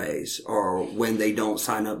see their face, or when they don't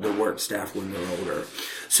sign up to work staff when they're older?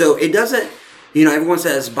 So it doesn't, everyone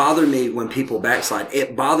says bother me when people backslide.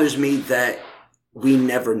 It bothers me that we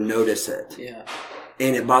never notice it. Yeah.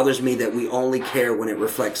 And it bothers me that we only care when it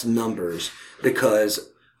reflects numbers, because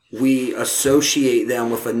we associate them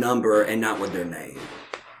with a number and not with their name.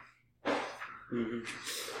 Mm-hmm.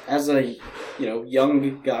 As a,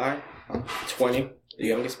 young guy, I'm 20, the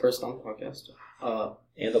youngest person on the podcast.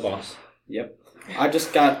 And the boss. Yep. I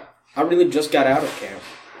really just got out of camp.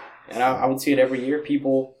 And I would see it every year.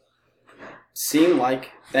 People seem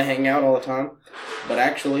like they hang out all the time, but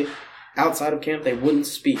actually, outside of camp, they wouldn't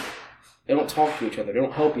speak. They don't talk to each other. They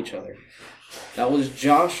don't help each other. That was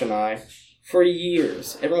Josh and I for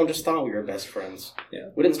years. Everyone just thought we were best friends. Yeah.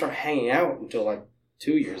 We didn't start hanging out until like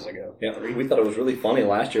 2 years ago. Yeah, we thought it was really funny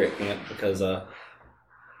last year at camp because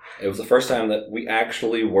it was the first time that we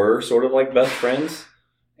actually were sort of like best friends.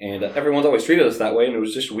 And everyone's always treated us that way, and it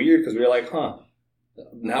was just weird because we were like,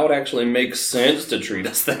 now it actually makes sense to treat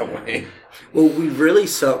us that way. Well, we really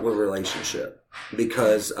suck with relationship,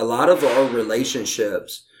 because a lot of our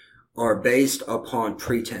relationships are based upon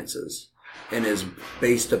pretenses and is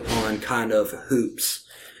based upon kind of hoops.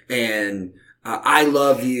 And I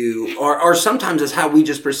love you, or sometimes it's how we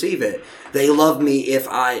just perceive it. They love me if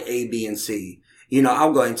I A, B, and C.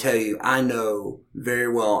 I'll go ahead and tell you, I know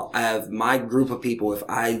very well, I have my group of people, if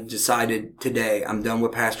I decided today I'm done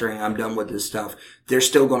with pastoring, I'm done with this stuff, they're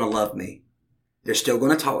still going to love me. They're still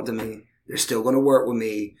going to talk to me. They're still going to work with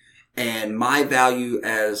me. And my value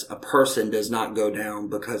as a person does not go down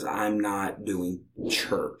because I'm not doing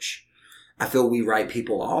church. I feel we write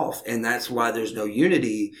people off, and that's why there's no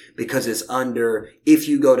unity, because it's under, if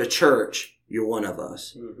you go to church, you're one of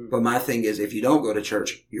us. Mm-hmm. But my thing is, if you don't go to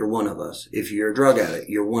church, you're one of us. If you're a drug addict,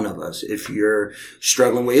 you're one of us. If you're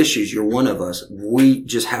struggling with issues, you're one of us. We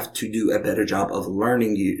just have to do a better job of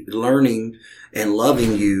learning and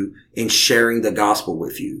loving you and sharing the gospel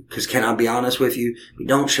with you. Because can I be honest with you? We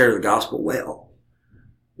don't share the gospel well.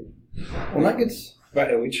 Well, that gets back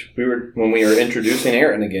to when we were introducing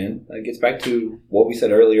Aaron again. That gets back to what we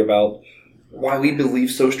said earlier about why we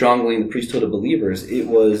believe so strongly in the priesthood of believers. It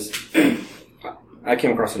was, I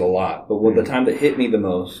came across it a lot, but the time that hit me the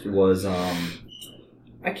most was, I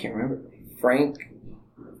can't remember, Frank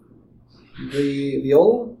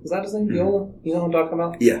Viola? Is that his name? Viola? You know what I'm talking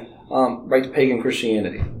about? Yeah. right to pagan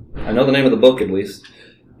Christianity. I know the name of the book, at least.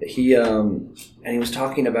 He was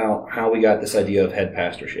talking about how we got this idea of head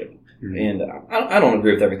pastorship. Mm-hmm. And I don't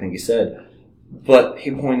agree with everything he said, but he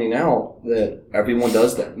pointing out that everyone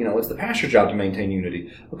does that. It's the pastor's job to maintain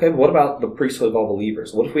unity. Okay, but what about the priesthood of all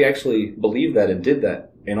believers? What if we actually believed that and did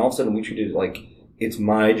that, and all of a sudden we treated it like it's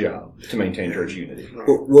my job to maintain church unity?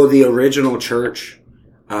 Well, the original church,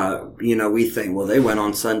 we think, well, they went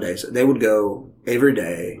on Sundays. They would go every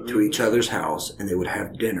day to each other's house, and they would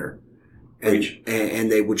have dinner.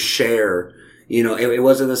 And they would share. It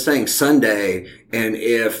wasn't this thing Sunday, and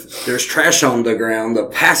if there's trash on the ground, the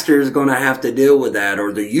pastor is going to have to deal with that,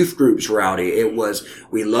 or the youth group's rowdy. It was,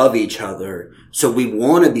 we love each other, so we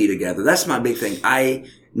want to be together. That's my big thing. I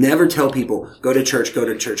never tell people, go to church, go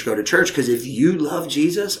to church, go to church, because if you love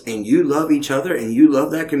Jesus and you love each other and you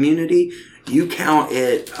love that community, you count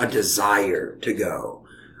it a desire to go,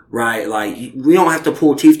 right? Like, we don't have to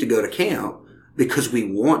pull teeth to go to camp because we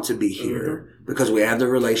want to be here, because we have the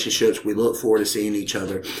relationships, we look forward to seeing each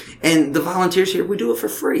other. And the volunteers here, we do it for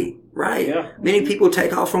free, right? Yeah. Many people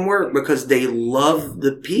take off from work because they love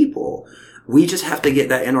the people. We just have to get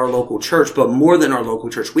that in our local church, but more than our local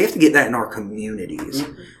church, we have to get that in our communities.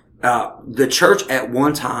 The church at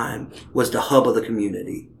one time was the hub of the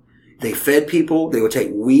community. They fed people. They would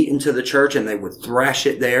take wheat into the church and they would thrash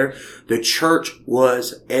it there. The church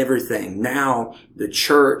was everything. Now the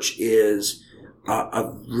church is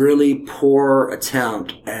a really poor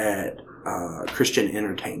attempt at Christian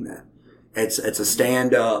entertainment. It's a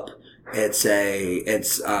stand up. It's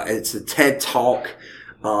a TED Talk.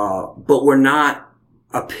 But we're not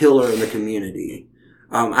a pillar in the community.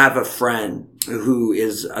 I have a friend who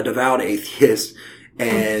is a devout atheist,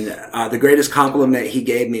 and the greatest compliment he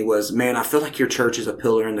gave me was, man, I feel like your church is a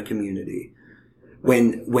pillar in the community.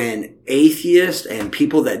 When atheists and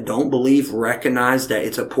people that don't believe recognize that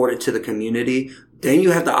it's important to the community, then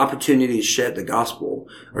you have the opportunity to shed the gospel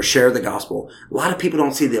or share the gospel. A lot of people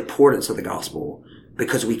don't see the importance of the gospel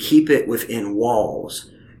because we keep it within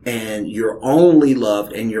walls. And you're only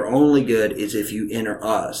loved and you're only good is if you enter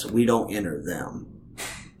us. We don't enter them.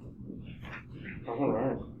 All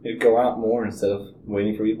right. You'd go out more instead of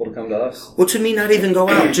waiting for people to come to us. Well, to me, not even go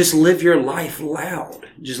out. Just live your life loud.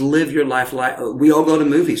 Just live your life loud. We all go to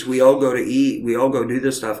movies. We all go to eat. We all go do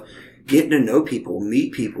this stuff. Getting to know people,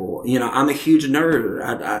 meet people. I'm a huge nerd.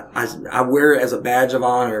 I wear it as a badge of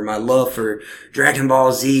honor, my love for Dragon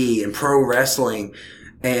Ball Z and pro wrestling.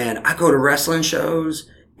 And I go to wrestling shows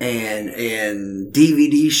and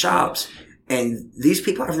DVD shops, and these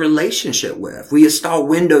people I have a relationship with. We install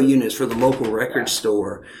window units for the local record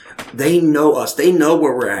store. They know us. They know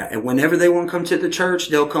where we're at. And whenever they want to come to the church,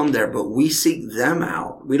 they'll come there. But we seek them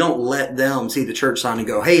out. We don't let them see the church sign and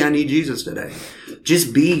go, hey, I need Jesus today.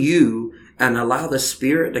 Just be you and allow the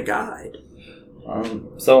Spirit to guide.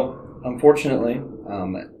 So, unfortunately,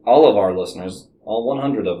 all of our listeners, all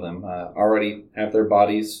 100 of them, already have their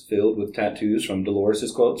bodies filled with tattoos from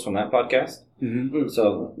Dolores' quotes from that podcast. Mm-hmm.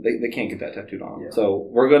 So they can't get that tattooed on. Yeah.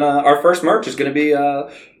 So our first merch is gonna be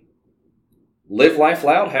Live Life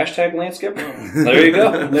Loud, hashtag Lance Skipper. There you go.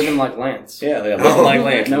 Living like Lance. Yeah, living like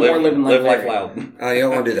Lance. No more living like Life Loud. You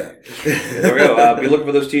don't want to do that. There we go. Be looking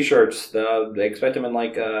for those t-shirts. They expect them in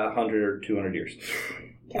like 100 or 200 years.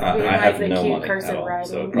 I have no money at all,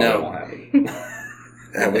 so it probably won't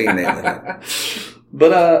happen. We can nail it.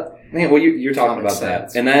 But man, well, you're talking about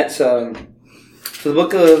that, and that's so the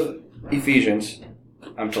book of Ephesians,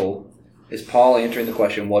 I'm told, is Paul answering the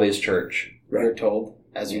question, "What is church?" Right. You're told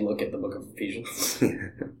as you look at the book of Ephesians.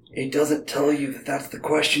 It doesn't tell you that that's the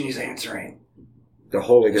question he's answering. The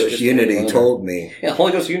Holy Ghost Unity told me. Yeah,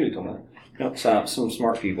 Holy Ghost Unity told me. Some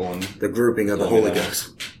smart people and the grouping of the Holy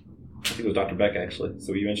Ghost. I think it was Dr. Beck actually.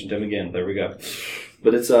 So you mentioned him again. There we go.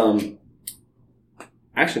 But it's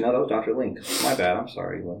actually, no, that was Dr. Link. My bad. I'm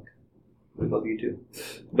sorry, Link. We love you too.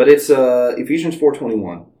 But it's Ephesians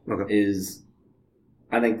 4:21 is,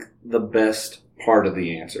 I think, the best part of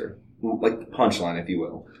the answer. Like the punchline, if you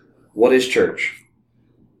will. What is church?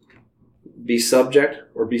 Be subject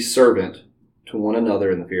or be servant to one another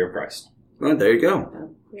in the fear of Christ. Well, there you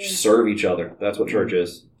go. Serve each other. That's what church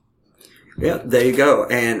is. Yeah, there you go.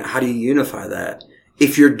 And how do you unify that?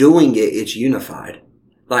 If you're doing it, it's unified.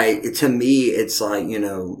 Like, to me, it's like,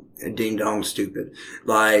 ding dong stupid.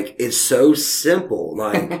 Like, it's so simple.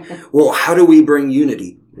 Like, well, how do we bring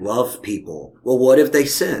unity? Love people. Well, what if they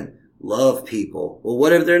sin? Love people. Well,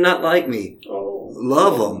 what if they're not like me?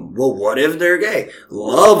 Love them. Well, what if they're gay?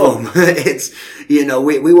 Love them. It's,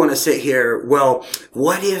 we want to sit here. Well,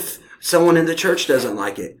 what if someone in the church doesn't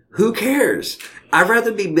like it? Who cares? I'd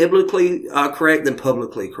rather be biblically correct than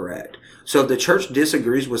publicly correct. So if the church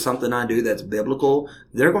disagrees with something I do that's biblical,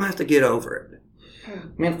 they're going to have to get over it.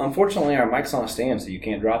 Man, unfortunately, our mic's on a stand, so you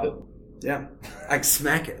can't drop it. Yeah. I can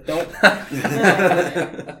smack it. Don't.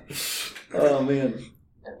 Oh, man.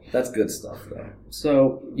 That's good stuff, though.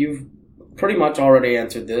 So you've pretty much already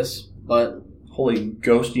answered this, but Holy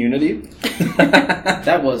Ghost Unity?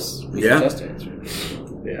 that was Yeah. just answered.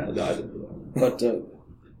 Yeah, no, I didn't. But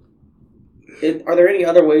are there any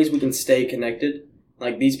other ways we can stay connected?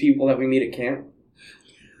 Like these people that we meet at camp?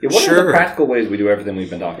 Yeah, what are Sure. the practical ways we do everything we've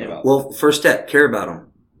been talking about? Well, first step, care about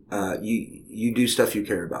them. You do stuff you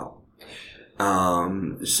care about.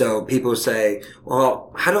 So people say,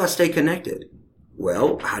 well, how do I stay connected?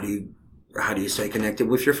 Well, how do you stay connected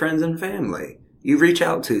with your friends and family? You reach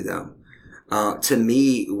out to them. To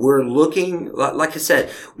me, we're looking, like I said,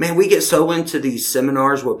 man, we get so into these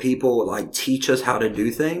seminars where people like teach us how to do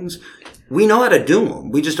things. We know how to do them.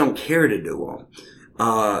 We just don't care to do them.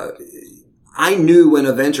 I knew when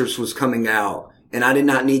Avengers was coming out, and I did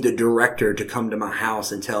not need the director to come to my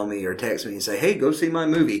house and tell me or text me and say, hey, go see my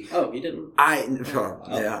movie. Oh, you didn't?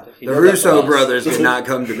 Yeah. He The did that Russo for us. brothers did not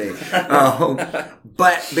come to me.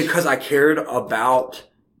 But because I cared about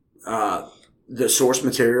the source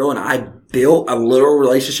material and I built a literal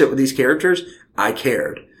relationship with these characters, I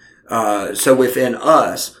cared. So within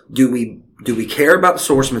us, do we care about the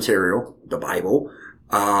source material, the Bible,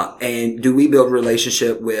 and do we build a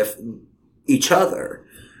relationship with each other?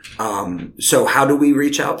 So how do we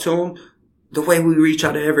reach out to them? The way we reach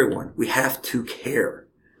out to everyone. We have to care.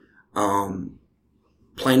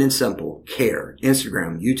 Plain and simple, care.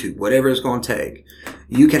 Instagram, YouTube, whatever it's going to take.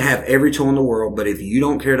 You can have every tool in the world, but if you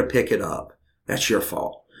don't care to pick it up, that's your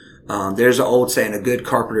fault. There's an old saying, a good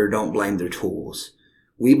carpenter don't blame their tools.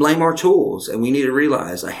 We blame our tools, and we need to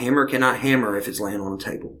realize a hammer cannot hammer if it's laying on the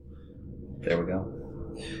table. There we go.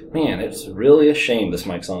 Man, it's really a shame this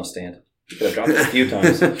mic's on a stand. You could have dropped it a few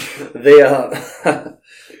times.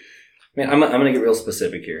 Man, I'm going to get real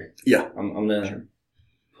specific here. Yeah. I'm going to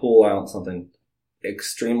pull out something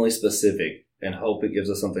extremely specific and hope it gives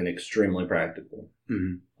us something extremely practical.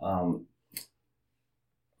 Mm-hmm.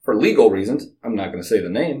 For legal reasons, I'm not going to say the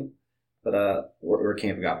name, but we're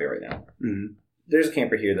Camp Agape right now. Mm-hmm. There's a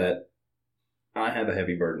camper here that I have a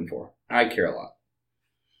heavy burden for. I care a lot.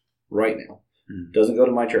 Right now. Mm-hmm. Doesn't go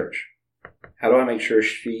to my church. How do I make sure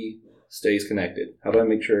she stays connected? How do I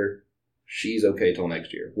make sure she's okay till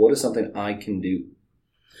next year? What is something I can do?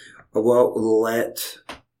 Well,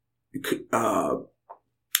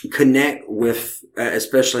 connect with,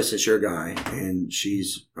 especially since you're a guy and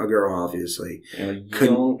she's a girl, obviously. And a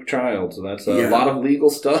young child, so that's a Yeah. lot of legal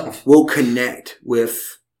stuff. We'll connect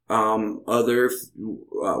with other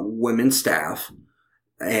women staff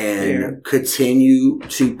and continue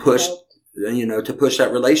to push, to push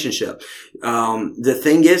that relationship. The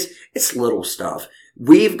thing is, it's little stuff.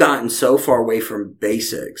 We've gotten so far away from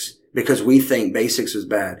basics because we think basics is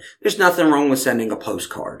bad. There's nothing wrong with sending a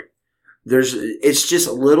postcard. It's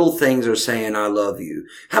just little things are saying, I love you.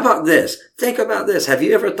 How about this? Think about this. Have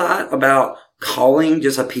you ever thought about calling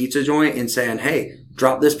just a pizza joint and saying, hey,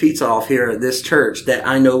 drop this pizza off here at this church that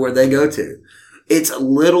I know where they go to? It's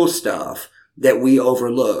little stuff that we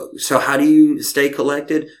overlook. So how do you stay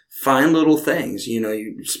collected? Find little things.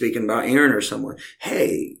 You speaking about Aaron or someone.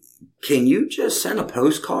 Hey, can you just send a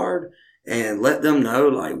postcard and let them know,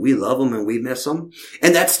 like, we love them and we miss them?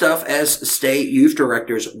 And that stuff, as state youth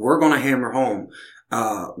directors, we're going to hammer home.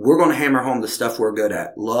 We're going to hammer home the stuff we're good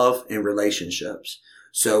at, love and relationships.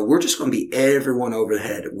 So we're just going to beat everyone over the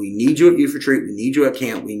head. We need you at youth retreat. We need you at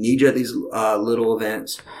camp. We need you at these little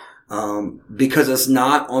events. Because it's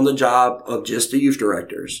not on the job of just the youth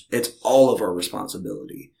directors. It's all of our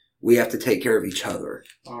responsibility. We have to take care of each other.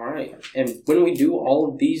 All right. And when we do all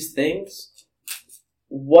of these things,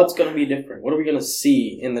 what's going to be different? What are we going to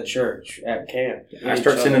see in the church at camp? I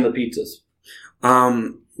start sending the pizzas.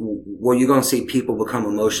 Well, you're going to see people become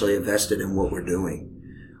emotionally invested in what we're doing.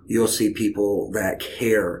 You'll see people that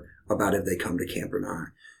care about if they come to camp or not.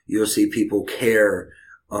 You'll see people care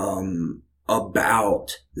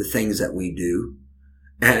about the things that we do.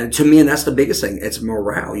 And to me, and that's the biggest thing, it's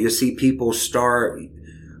morale. You see people start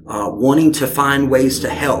wanting to find ways to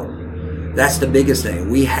help. That's the biggest thing.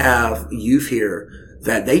 We have youth here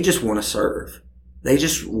that they just want to serve. They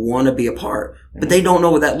just want to be a part. But they don't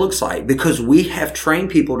know what that looks like because we have trained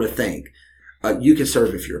people to think you can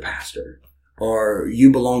serve if you're a pastor or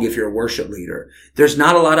you belong if you're a worship leader. There's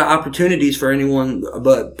not a lot of opportunities for anyone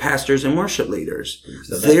but pastors and worship leaders.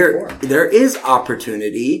 There is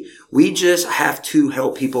opportunity. We just have to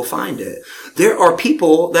help people find it. There are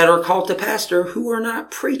people that are called to pastor who are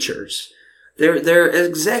not preachers. They're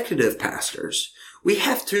executive pastors. we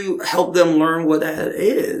have to help them learn what that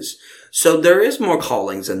is. So there is more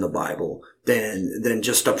callings in the Bible than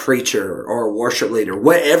just a preacher or a worship leader,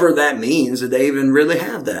 whatever that means. That they even really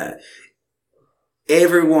have that.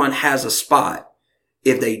 Everyone has a spot.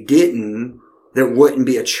 If they didn't, there wouldn't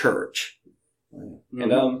be a church.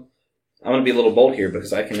 And I'm going to be a little bold here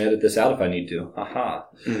because I can edit this out if I need to. Aha.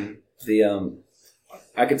 Mm.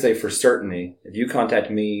 I could say for certainty, if you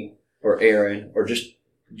contact me or Aaron or just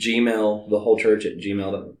Gmail the whole church at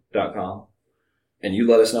gmail.com and you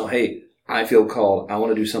let us know, hey, I feel called, I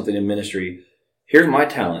want to do something in ministry, here's my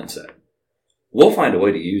talent set. We'll find a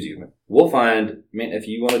way to use you. We'll find, if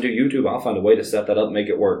you want to do YouTube, I'll find a way to set that up, make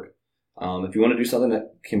it work. If you want to do something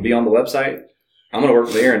that can be on the website, I'm going to work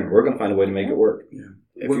with Aaron. We're going to find a way to make it work. Yeah.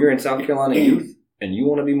 If you're in South Carolina youth and you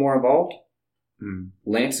want to be more involved,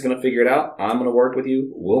 Lance is going to figure it out. I'm going to work with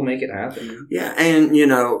you. We'll make it happen. Yeah, and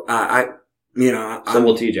so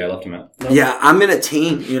will TJ. I left him out. Yeah, I'm in a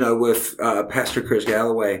team, with Pastor Chris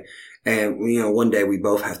Galloway, and one day we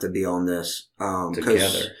both have to be on this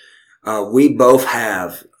together. We both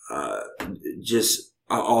have just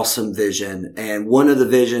an awesome vision, and one of the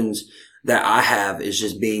visions that I have is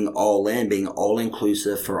just being all in, being all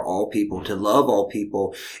inclusive for all people, to love all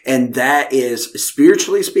people. And that is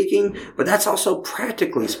spiritually speaking, but that's also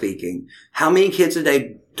practically speaking. How many kids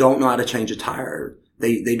today don't know how to change a tire?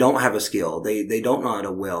 They don't have a skill. They don't know how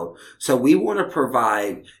to weld. So we want to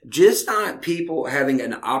provide just not people having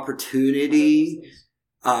an opportunity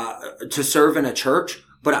to serve in a church,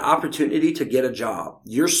 but an opportunity to get a job.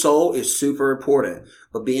 Your soul is super important,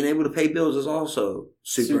 but being able to pay bills is also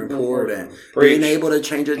super important. Being able to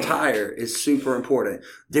change a tire is super important.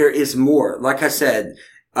 There is more. Like I said,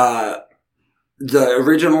 the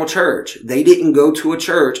original church, they didn't go to a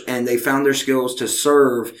church and they found their skills to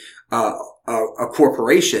serve a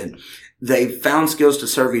corporation. They found skills to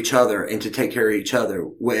serve each other and to take care of each other.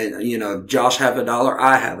 When, Josh have $1,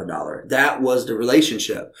 I have $1. That was the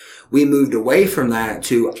relationship. We moved away from that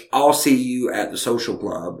to, I'll see you at the social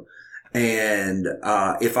club. And,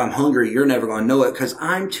 if I'm hungry, you're never going to know it because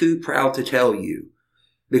I'm too proud to tell you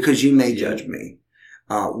because you may judge me.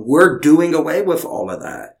 We're doing away with all of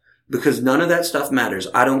that because none of that stuff matters.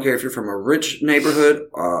 I don't care if you're from a rich neighborhood,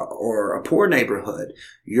 or a poor neighborhood.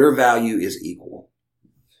 Your value is equal.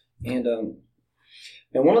 And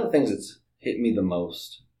one of the things that's hit me the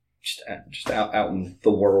most, just out in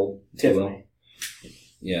the world, Tiffany.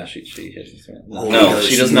 Yeah, she hits me. No,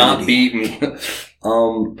 she does not beat me.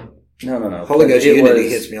 No. Holy Ghost Unity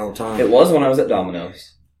hits me all the time. It was when I was at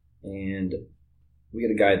Domino's, and we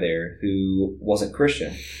had a guy there who wasn't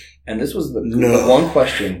Christian, and this was the one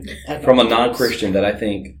question from a non-Christian that I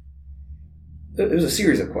think it was a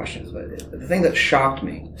series of questions, but the thing that shocked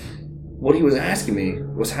me. What he was asking me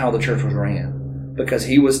was how the church was ran. Because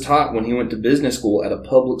he was taught when he went to business school at a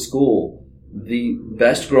public school, the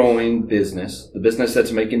best growing business, the business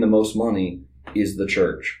that's making the most money, is the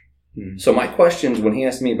church. Mm-hmm. So my questions when he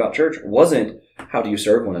asked me about church wasn't, how do you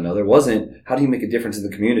serve one another? Wasn't, how do you make a difference in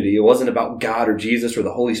the community? It wasn't about God or Jesus or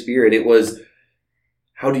the Holy Spirit. It was,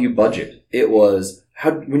 how do you budget? It was,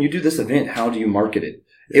 when you do this event, how do you market it?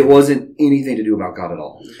 It wasn't anything to do about God at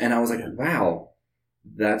all. And I was like, wow.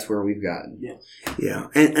 That's where we've gotten. Yeah.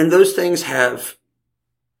 And those things have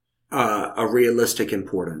a realistic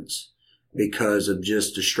importance because of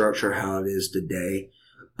just the structure, how it is today.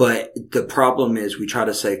 But the problem is we try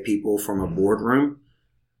to save people from a boardroom,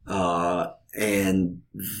 and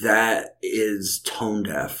that is tone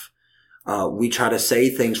deaf. We try to say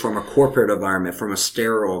things from a corporate environment, from a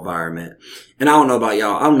sterile environment. And I don't know about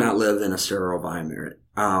y'all. I've not lived in a sterile environment.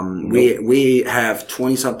 We have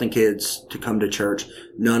 20 something kids to come to church.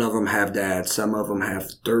 None of them have dads. Some of them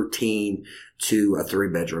have 13 to a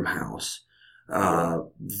 3-bedroom house.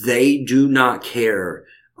 They do not care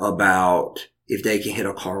about if they can hit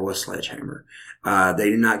a car with a sledgehammer. They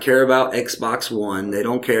do not care about Xbox One. They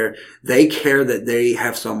don't care. They care that they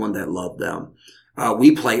have someone that loved them.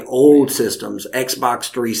 We play old systems,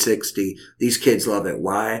 Xbox 360. These kids love it.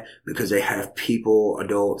 Why? Because they have people,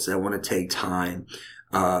 adults that want to take time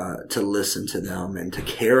to listen to them and to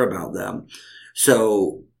care about them.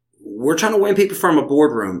 So we're trying to win people from a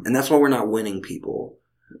boardroom, and that's why we're not winning people.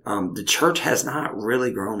 The church has not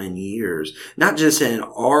really grown in years, not just in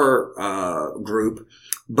our group,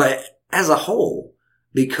 but as a whole.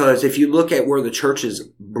 Because if you look at where the church is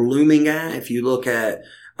blooming at, if you look at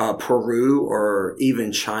Peru or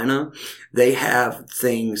even China, they have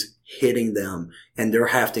things hitting them and they're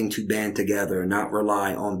having to band together and not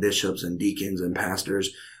rely on bishops and deacons and pastors.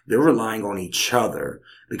 They're relying on each other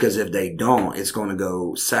because if they don't, it's going to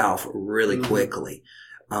go south really quickly.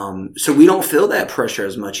 So we don't feel that pressure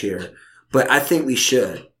as much here. But I think we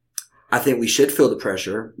should. I think we should feel the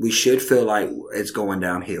pressure. We should feel like it's going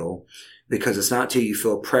downhill, because it's not till you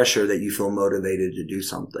feel pressure that you feel motivated to do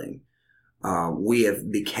something. We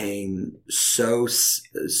have became so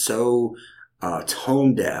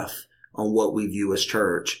tone deaf on what we view as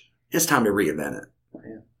church. It's time to reinvent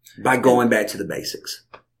it by going back to the basics.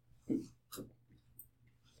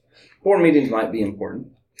 Board meetings might be important,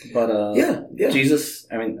 but Jesus,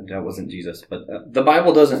 I mean, that wasn't Jesus, but the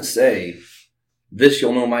Bible doesn't say, this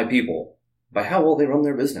you'll know my people by how well they run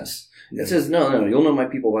their business. It says, no, you'll know my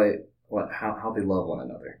people by how they love one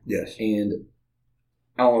another. Yes. And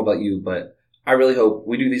I don't know about you, but I really hope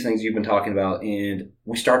we do these things you've been talking about, and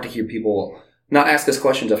we start to hear people not ask us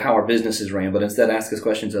questions of how our business is ran, but instead ask us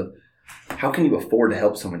questions of how can you afford to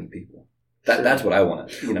help so many people? That's what I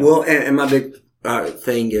want. Well, and my big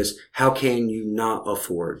thing is, how can you not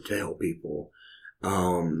afford to help people?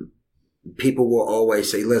 People will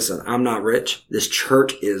always say, listen, I'm not rich. This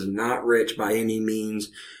church is not rich by any means.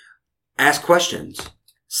 Ask questions.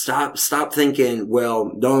 Stop thinking,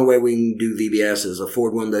 well, the only way we can do VBS is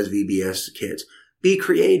afford one of those VBS kits. Be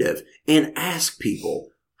creative and ask people,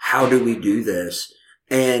 how do we do this?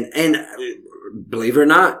 And believe it or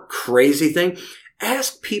not, crazy thing,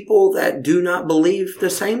 ask people that do not believe the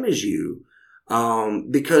same as you.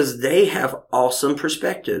 Because they have awesome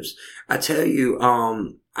perspectives. I tell you,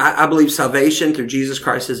 I believe salvation through Jesus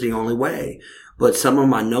Christ is the only way. But some of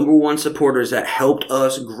my number one supporters that helped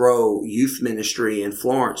us grow youth ministry in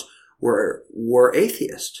Florence were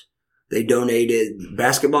atheists. They donated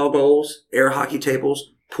basketball goals, air hockey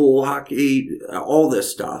tables, pool hockey, all this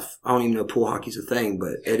stuff. I don't even know pool hockey's a thing,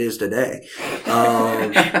 but it is today.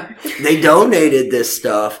 They donated this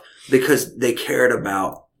stuff because they cared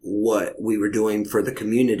about what we were doing for the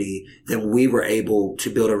community. Then we were able to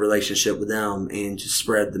build a relationship with them and to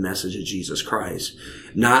spread the message of Jesus Christ.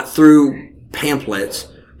 Not through pamphlets,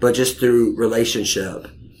 but just through relationship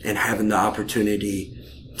and having the opportunity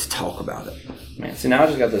to talk about it. Man, see, now I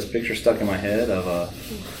just got this picture stuck in my head of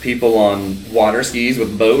people on water skis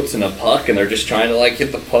with boats and a puck, and they're just trying to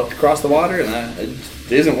hit the puck across the water, and it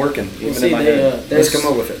isn't working even in my head. Let's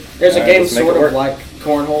come up with it. There's a game let's make sort it of work. like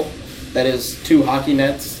cornhole that is 2 hockey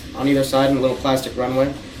nets on either side and a little plastic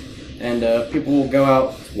runway, and people will go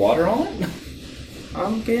out. Water on it?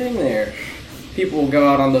 I'm getting there. People will go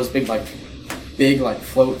out on those big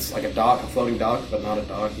floats, like a floating dock, but not a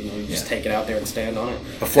dock. You just take it out there and stand on it.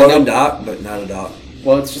 A floating dock, but not a dock.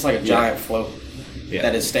 Well, it's just like a giant float Yeah.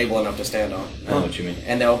 that is stable enough to stand on. I know what you mean.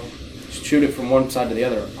 And they'll shoot it from one side to the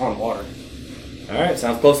other on water. All right,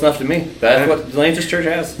 sounds close enough to me. That's what Lantis Church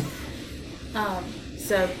has.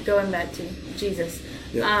 So going back to Jesus.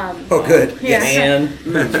 Oh, good. Yeah. And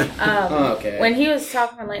Okay. When he was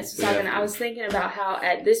talking, when Lance was talking, I was thinking about how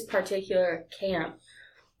at this particular camp,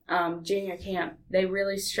 junior camp, they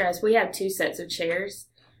really stress. We have 2 sets of chairs.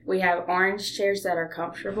 We have orange chairs that are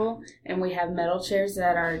comfortable, and we have metal chairs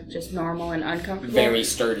that are just normal and uncomfortable. Very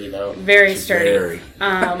sturdy, though. Very sturdy. Very.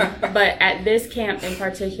 But at this camp in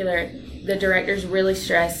particular, the directors really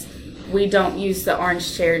stress we don't use the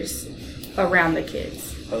orange chairs around the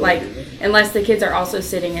kids. Unless the kids are also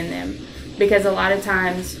sitting in them. Because a lot of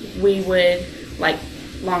times we would,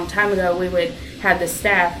 long time ago, we would have the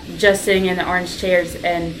staff just sitting in the orange chairs,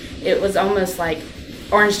 and it was almost like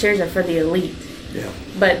orange chairs are for the elite. Yeah.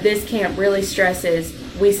 But this camp really stresses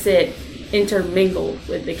we sit intermingled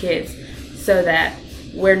with the kids so that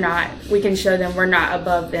we can show them we're not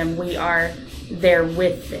above them. We are there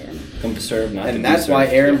with them. come to serve, not to And be that's served. why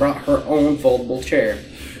Erin brought her own foldable chair,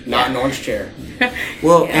 not an orange chair.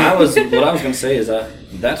 Well, what I was going to say is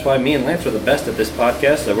that's why me and Lance are the best at this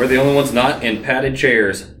podcast. So we're the only ones not in padded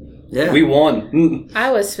chairs. yeah. We won.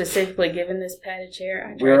 I was specifically given this padded chair.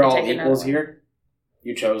 I tried We're to all take another equals one. here.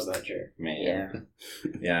 You chose that chair. Man. Yeah.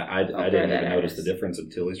 Yeah, I throw didn't that even at notice us. the difference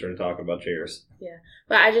until he started talking about chairs.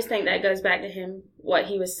 But I just think that goes back to him, what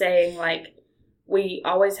he was saying, we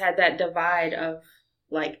always had that divide of,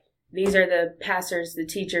 these are the pastors, the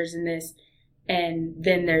teachers in this, and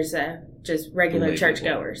then there's just regular Lay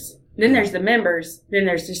churchgoers. Then there's the members, then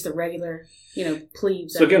there's just the regular,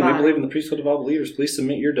 plebes. So at the again, we bottom. believe in the priesthood of all believers. Please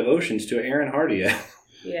submit your devotions to Aaron Hardy. Yeah.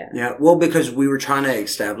 Yeah, well, because we were trying to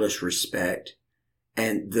establish respect.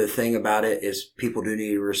 And the thing about it is people do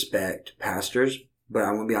need to respect pastors, but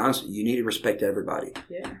I'm going to be honest, you need to respect everybody.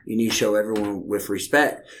 Yeah. You need to show everyone with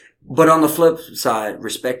respect. But on the flip side,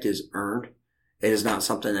 respect is earned. It is not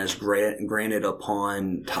something that's granted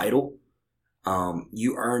upon title.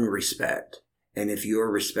 You earn respect. And if you're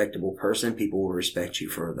a respectable person, people will respect you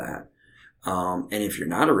for that. And if you're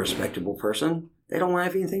not a respectable person, they don't want to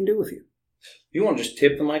have anything to do with you. You want to just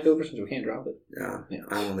tip the mic over since we can't drop it? Yeah.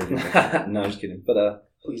 I won't leave it. No, I'm just kidding. But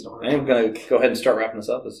Please don't. I am going to go ahead and start wrapping this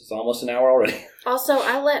up. It's almost an hour already. Also,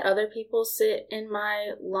 I let other people sit in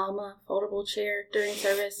my llama foldable chair during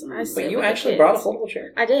service. I sit But you with the actually kids. brought a foldable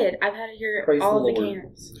chair. I did. I've had it here Praise all the of the Lord.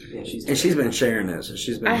 camps. And she's been sharing this. And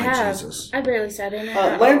she's been I like have. Jesus. I barely sat in it.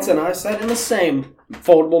 at Lance all. and I sat in the same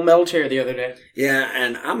foldable metal chair the other day. Yeah,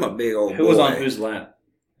 and I'm a big old Who boy. was on whose lap?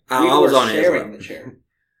 I We was were on his sharing lap. the chair.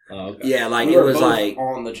 Oh, okay. Yeah, like We it were was both like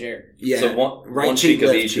on the chair. yeah, So one right cheek cheek, of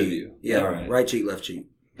left each cheek. of you. Yeah, All right. right cheek, left cheek.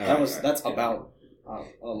 That's about.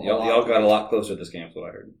 Y'all got a lot closer at this camp, is what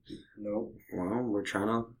I heard. Nope. Well, we're trying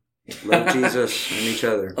to love Jesus and each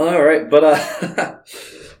other. All right, but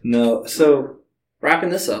no. So wrapping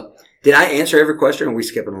this up, Did I answer every question, or are we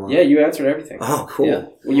skipping along? Yeah, you answered everything. Oh, cool. Yeah.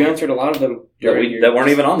 Well, you answered a lot of them that weren't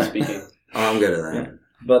even on there. speaking. Oh, I'm good at that.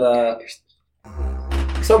 But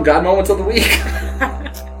some God moments of the week.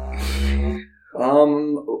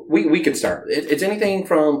 We could start. It's anything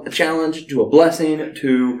from a challenge to a blessing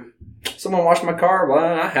to someone washed my car. Well,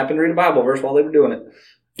 I happened to read a Bible verse while they were doing it.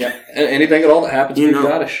 Yeah, anything at all that happens to be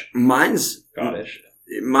Goddish.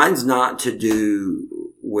 Mine's not to do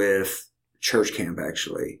with church camp,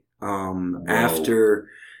 actually. After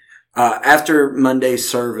Monday's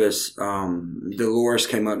service, Dolores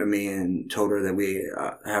came up to me and told her that we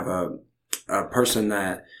have a person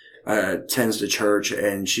that attends the church,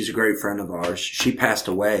 and she's a great friend of ours. She passed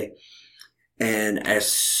away, and as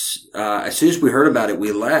soon as we heard about it,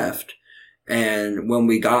 we left. And when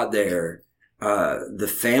we got there, the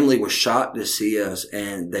family was shocked to see us,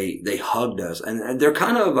 and they hugged us, and they're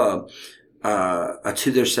kind of a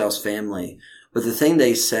to themselves family. But the thing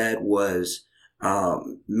they said was,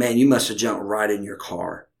 man, you must have jumped right in your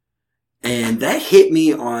car. And that hit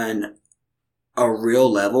me on a real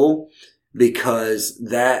level, because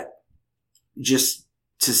that just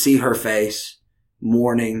to see her face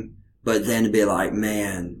mourning, but then to be like,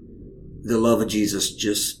 man, the love of Jesus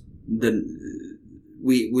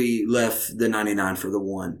we left the 99 for the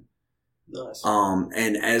one. Nice.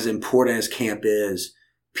 And as important as camp is,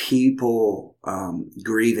 people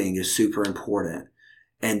grieving is super important.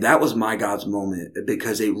 And that was my God's moment,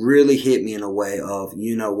 because it really hit me in a way of,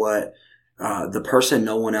 you know what, the person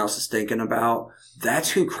no one else is thinking about,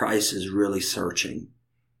 that's who Christ is really searching.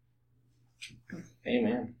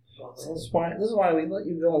 Amen. This is why we let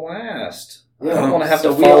you go last. I Yeah. don't want to have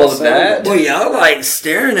So to we follow all said- that. Well, y'all like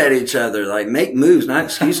staring at each other, like make moves, not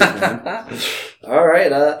excuses, man. All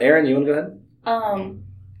right, Aaron, you want to go ahead?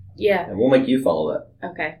 Yeah. And we'll make you follow that.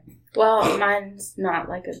 Okay. Well, mine's not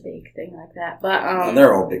like a big thing like that, but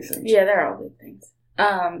They're all big things. yeah, they're all big things.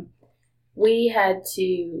 We had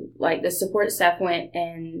to, like, the support staff went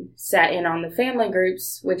and sat in on the family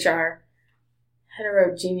groups, which are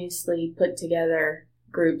heterogeneously put together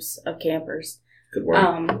groups of campers. Good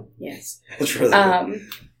work. Yes. That's really good.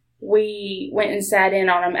 We went and sat in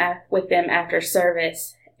on them with them after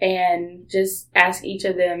service and just asked each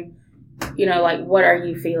of them, you know, like, what are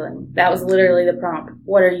you feeling? That was literally the prompt.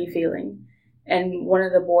 What are you feeling? And one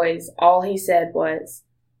of the boys, all he said was,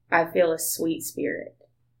 I feel a sweet spirit.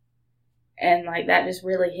 And, like, that just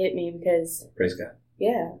really hit me because, Praise God.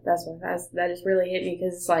 yeah, that just really hit me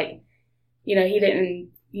because it's like, you know, he didn't,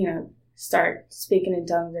 you know, start speaking in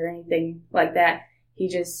tongues or anything like that. He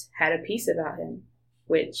just had a peace about him,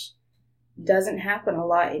 which doesn't happen a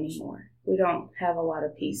lot anymore. We don't have a lot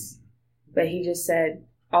of peace. But he just said,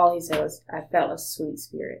 all he said was, I felt a sweet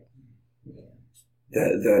spirit.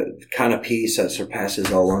 The kind of peace that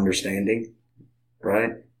surpasses all understanding,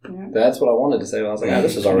 right? That's what I wanted to say. I was like,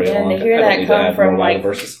 this is already Yeah, long. and to hear I don't that need to come add from, more Bible like,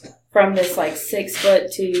 verses. From this, like, 6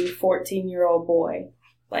 foot to 14-year-old boy.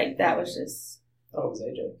 Like, that was just, Oh, it was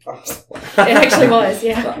AJ. it actually was,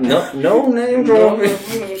 yeah. No name dropping.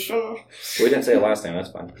 We didn't say it last time. That's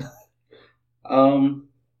fine. I'm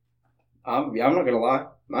not gonna lie.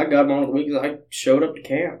 My God moment of the week is I showed up to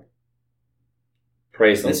camp.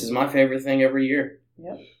 Praise them. This is my favorite thing every year.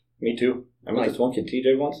 Me too. I met this one kid,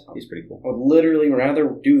 TJ, once. He's pretty cool. I would literally rather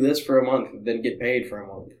do this for a month than get paid for a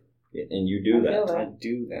month. And you do I feel that. I that.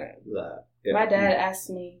 do that. Yeah. My dad asked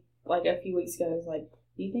me, like, a few weeks ago, he was like,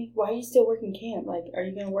 why are you still working camp? Like, are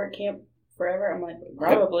you going to work camp forever? I'm like,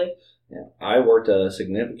 probably. Yeah. I worked a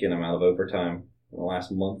significant amount of overtime in the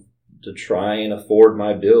last month to try and afford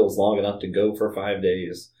my bills long enough to go for 5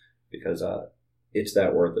 days because it's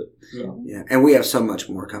that worth it. So. Yeah, and we have so much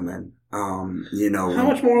more coming. You know, How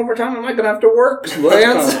much more overtime am I going to have to work,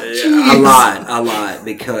 Lance? a lot,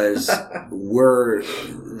 because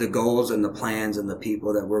the goals and the plans and the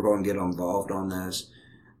people that we're going to get involved on this.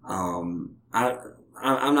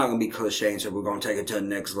 I'm not going to be cliche and say we're going to take it to the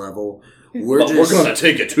next level. We're But just, we're going to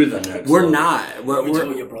take it to the next we're level. not. Let me We're,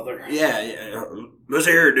 tell you, brother. yeah. Let's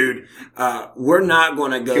hear it, dude. We're not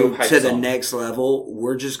going to go Cue hype to the song. next level.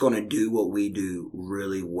 We're just going to do what we do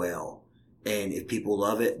really well. And if people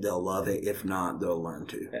love it, they'll love it. If not, they'll learn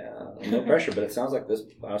to. Yeah, no pressure, but it sounds like this.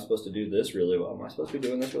 I'm supposed to do this really well. Am I supposed to be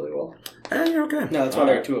doing this really well? You're okay. No, that's why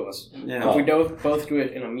there are two of us. Yeah. If we both do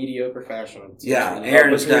it in a mediocre fashion. it's- Yeah, it's-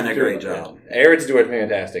 Aaron's but done a doing great it. job. Aaron's doing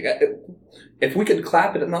fantastic. If we could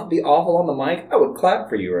clap it and not be awful on the mic, I would clap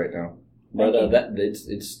for you right now. But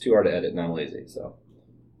it's too hard to edit and I'm lazy. So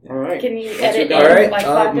All right. Can you What's edit your all in, right, like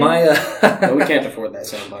clapping? No, we can't afford that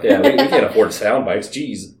soundbite. Yeah, we can't afford sound bites.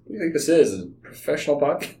 Jeez, what do you think this is? A professional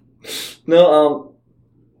podcast? No,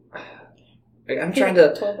 I'm trying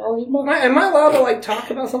to. $12 a month. Am I allowed to like talk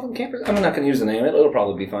about something campers? I'm not going to use the name. It'll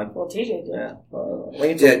probably be fine. Well, TJ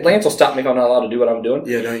did. Yeah, Lance will stop me if I'm not allowed to do what I'm doing.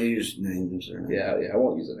 Yeah, don't use names. Or Yeah, I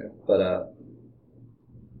won't use the name. But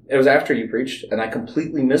it was after you preached, and I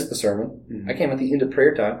completely missed the sermon. Mhm. I came at the end of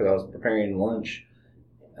prayer time because I was preparing lunch.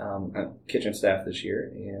 I'm kitchen staff this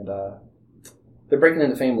year, and they're breaking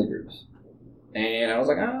into family groups. And I was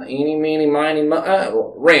like, eeny, meeny, miny,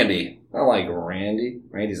 Randy. I like Randy.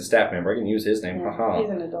 Randy's a staff member. I can use his name. Yeah, Haha. he's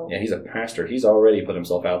an adult. Yeah, he's a pastor. He's already put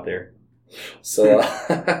himself out there. So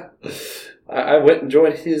I went and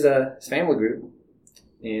joined his family group,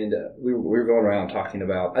 and we were going around talking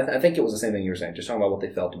about. I think it was the same thing you were saying, just talking about what they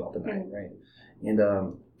felt about the night, right? And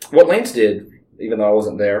what Lance did, even though I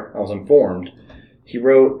wasn't there, I was informed. He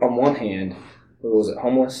wrote on one hand, what was it,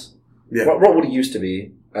 homeless? Yeah. What would he used to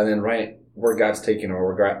be, and then right where God's taken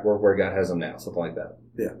or where God has him now, something like that.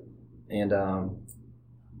 Yeah. And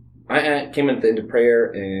I came at the end of prayer,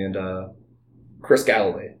 and Chris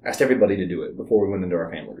Galloway asked everybody to do it before we went into our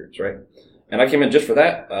family groups, right? And I came in just for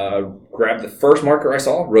that, grabbed the first marker I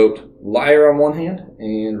saw, wrote liar on one hand,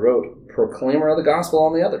 and wrote proclaimer of the gospel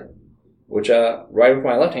on the other, which right with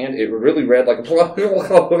my left hand, it really read like a...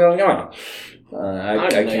 I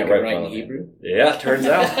can't write in well. Hebrew. Yeah, turns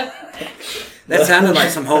out. That sounded like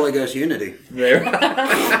some Holy Ghost unity. There.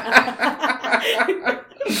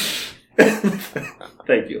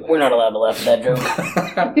 Thank you. We're not allowed to laugh at that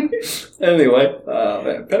joke. Anyway,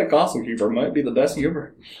 Pentecostal humor might be the best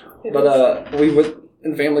humor. But we went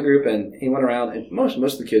in the family group, and he went around, and most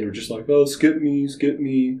of the kids were just like, "Oh, skip me,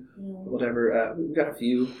 whatever." We got a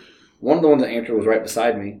few. One of the ones that answered was right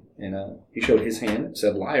beside me, and he showed his hand. It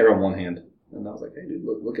said liar on one hand, and I was like, "Hey, dude,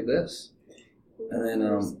 look at this." And then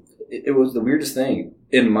it was the weirdest thing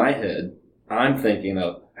in my head. I'm thinking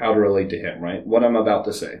of how to relate to him, right? What I'm about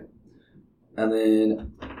to say. And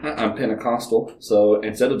then I'm Pentecostal, so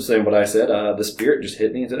instead of saying what I said, the Spirit just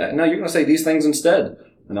hit me and said, "No, you're going to say these things instead."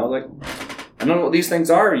 And I was like, "I don't know what these things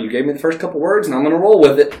are. You gave me the first couple words, and I'm going to roll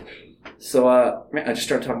with it." So I just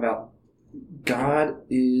started talking about God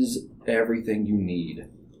is everything you need.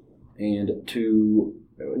 And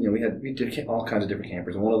we did all kinds of different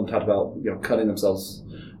campers, and one of them talked about cutting themselves.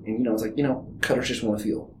 And it's like cutters just want to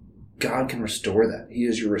feel. God can restore that. He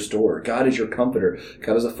is your restorer. God is your comforter.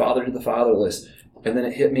 God is a father to the fatherless. And then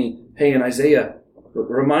it hit me, hey, in Isaiah,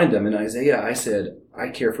 remind them, in Isaiah, I said, I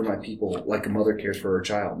care for my people like a mother cares for her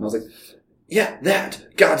child. And I was like, yeah, that.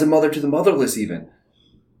 God's a mother to the motherless even.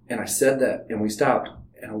 And I said that, and we stopped.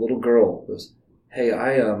 And a little girl goes, hey,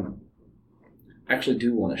 I actually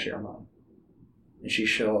do want to share Mom. And she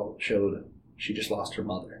showed she just lost her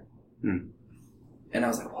mother. And I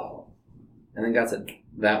was like, whoa. And then God said,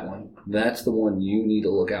 that's the one you need to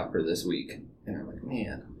look out for this week. And I'm like,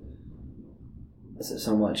 man, this is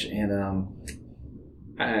so much. And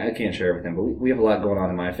I can't share everything, but we have a lot going on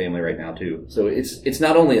in my family right now too. So it's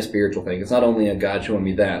not only a spiritual thing. It's not only a God showing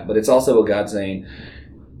me that, but it's also a God saying,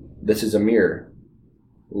 this is a mirror.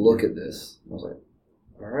 Look at this. I was like,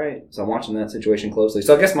 all right. So I'm watching that situation closely.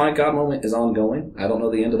 So I guess my God moment is ongoing. I don't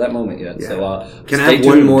know the end of that moment yet. Yeah. So Can I stay have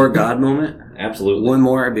one tuned. more God moment? Absolutely. One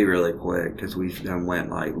more, it'd be really quick because we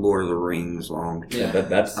went like Lord of the Rings long. Yeah,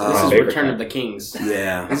 that's This my is favorite Return part. of the Kings.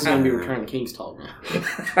 Yeah. This is going to be Return of the Kings talk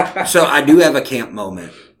now. So I do have a camp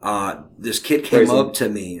moment. This kid came Praise him. up to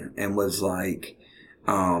me and was like,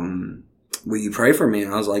 will you pray for me?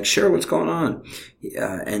 And I was like, sure, what's going on?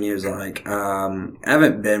 And he was like, I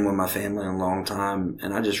haven't been with my family in a long time,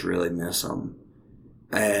 and I just really miss them.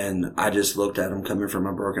 And I just looked at him coming from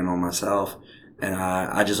a broken home myself, and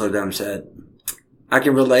I just looked at him and said, I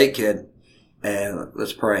can relate, kid, and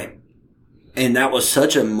let's pray. And that was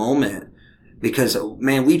such a moment. Because,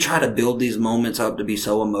 man, we try to build these moments up to be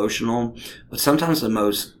so emotional, but sometimes the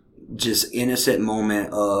most just innocent moment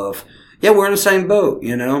of, yeah, we're in the same boat,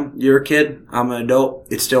 You're a kid, I'm an adult,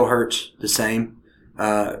 it still hurts the same.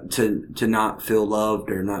 to not feel loved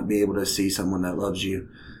or not be able to see someone that loves you.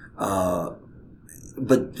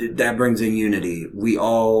 But that brings in unity. We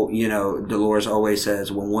all, Dolores always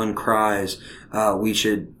says when one cries, we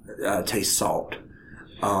should taste salt.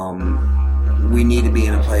 We need to be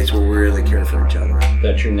in a place where we really care for each other.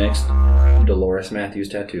 That's your next Dolores Matthews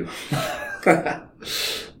tattoo.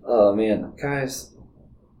 Oh, man. Guys,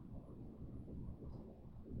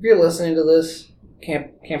 if you're listening to this,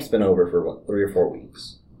 camp's been over for, 3 or 4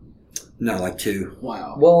 weeks? No, like 2.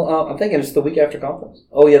 Wow. Well, I'm thinking it's the week after conference.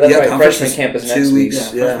 Oh, yeah, that's right. Freshman camp is next 2 week.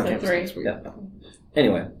 weeks. Yeah. Like 3. Yeah.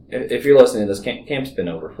 Anyway, if you're listening to this, camp's been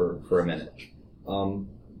over for a minute.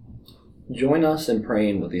 Join us in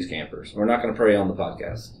praying with these campers. We're not going to pray on the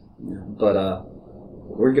podcast, but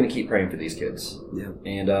we're going to keep praying for these kids. Yeah.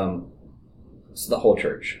 And it's the whole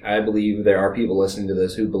church. I believe there are people listening to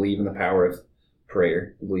this who believe in the power of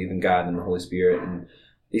prayer, who believe in God and the Holy Spirit, and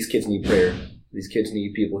these kids need prayer. These kids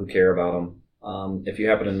need people who care about them. If you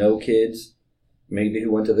happen to know kids, maybe who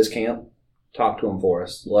went to this camp, talk to them for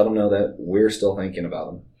us. Let them know that we're still thinking about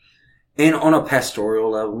them. And on a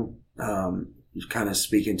pastoral level, kind of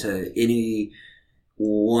speaking to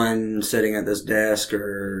anyone sitting at this desk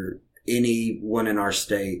or anyone in our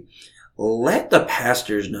state, let the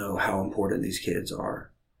pastors know how important these kids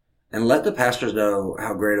are. And let the pastors know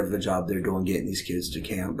how great of a job they're doing getting these kids to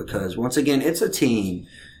camp. Because once again, it's a team.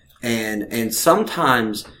 And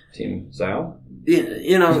sometimes... Team Zal?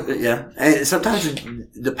 Yeah. And sometimes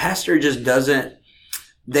the pastor just doesn't...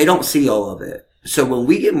 They don't see all of it. So when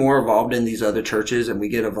we get more involved in these other churches and we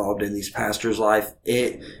get involved in these pastors' life,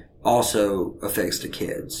 it also affects the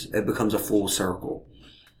kids. It becomes a full circle.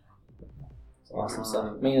 It's awesome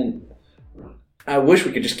stuff. Man, I wish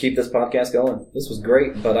we could just keep this podcast going. This was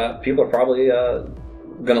great, but people are probably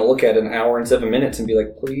going to look at an hour and 7 minutes and be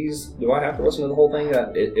like, please, do I have to listen to the whole thing?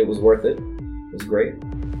 It was worth it. It was great.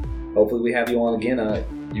 Hopefully we have you on again.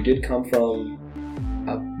 You did come from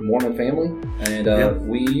a Mormon family, and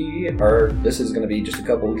this is going to be just a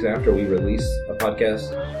couple weeks after we release a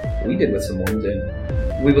podcast we did with some Mormons,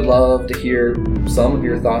 and we would love to hear some of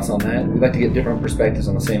your thoughts on that. We'd like to get different perspectives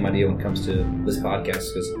on the same idea when it comes to this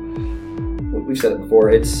podcast, because we've said it before,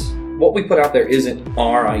 it's what we put out there isn't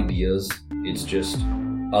our ideas, it's just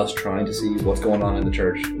us trying to see what's going on in the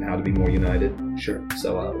church and how to be more united. Sure.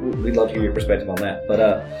 So we'd love to hear your perspective on that.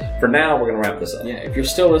 But for now, we're going to wrap this up. Yeah, if you're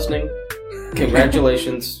still listening,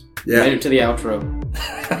 congratulations. You made it to the outro.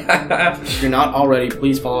 If you're not already,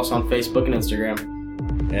 please follow us on Facebook and Instagram.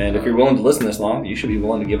 And if you're willing to listen this long, you should be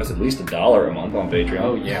willing to give us at least $1 a month on Patreon.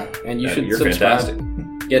 Oh, yeah. And you should you're subscribe.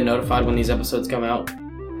 fantastic. Get notified when these episodes come out.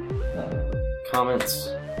 Comments.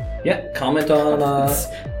 Yeah, comment on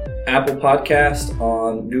Apple Podcast,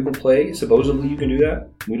 on Google Play. Supposedly you can do that.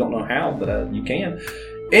 We don't know how, but you can.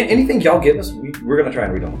 And anything y'all give us, we're going to try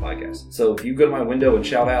and read on the podcast. So if you go to my window and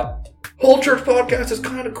shout out, Whole Church Podcast is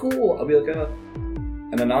kind of cool, I'll be like,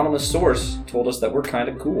 an anonymous source told us that we're kind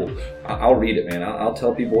of cool. I'll read it, man. I'll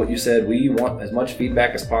tell people what you said. We want as much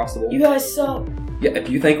feedback as possible. You guys suck. Yeah, if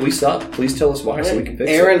you think we suck, please tell us why so we can fix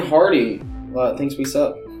Aaron it. Hardy thinks we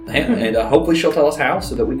suck. And hopefully she'll tell us how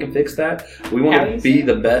so that we can fix that. We want to be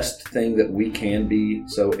the best thing that we can be.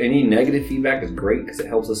 So any negative feedback is great because it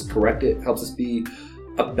helps us correct it, helps us be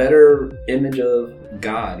a better image of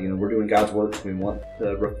God. We're doing God's work, so we want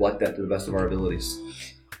to reflect that to the best of our abilities.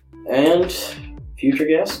 And future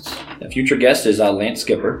guests? The future guest is Lance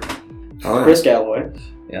Skipper. Chris Galloway.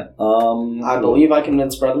 Yeah. I believe I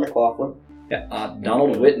convinced Brother McLaughlin. Yeah.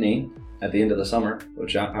 Donald Whitney at the end of the summer,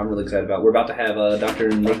 which I'm really excited about. We're about to have Dr.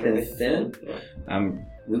 Nathan Finn. I'm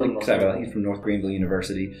really excited about that. He's from North Greenville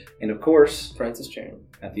University. And of course, Francis Chan.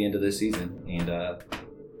 At the end of this season. And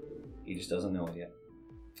he just doesn't know it yet.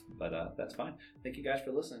 But that's fine. Thank you guys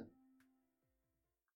for listening.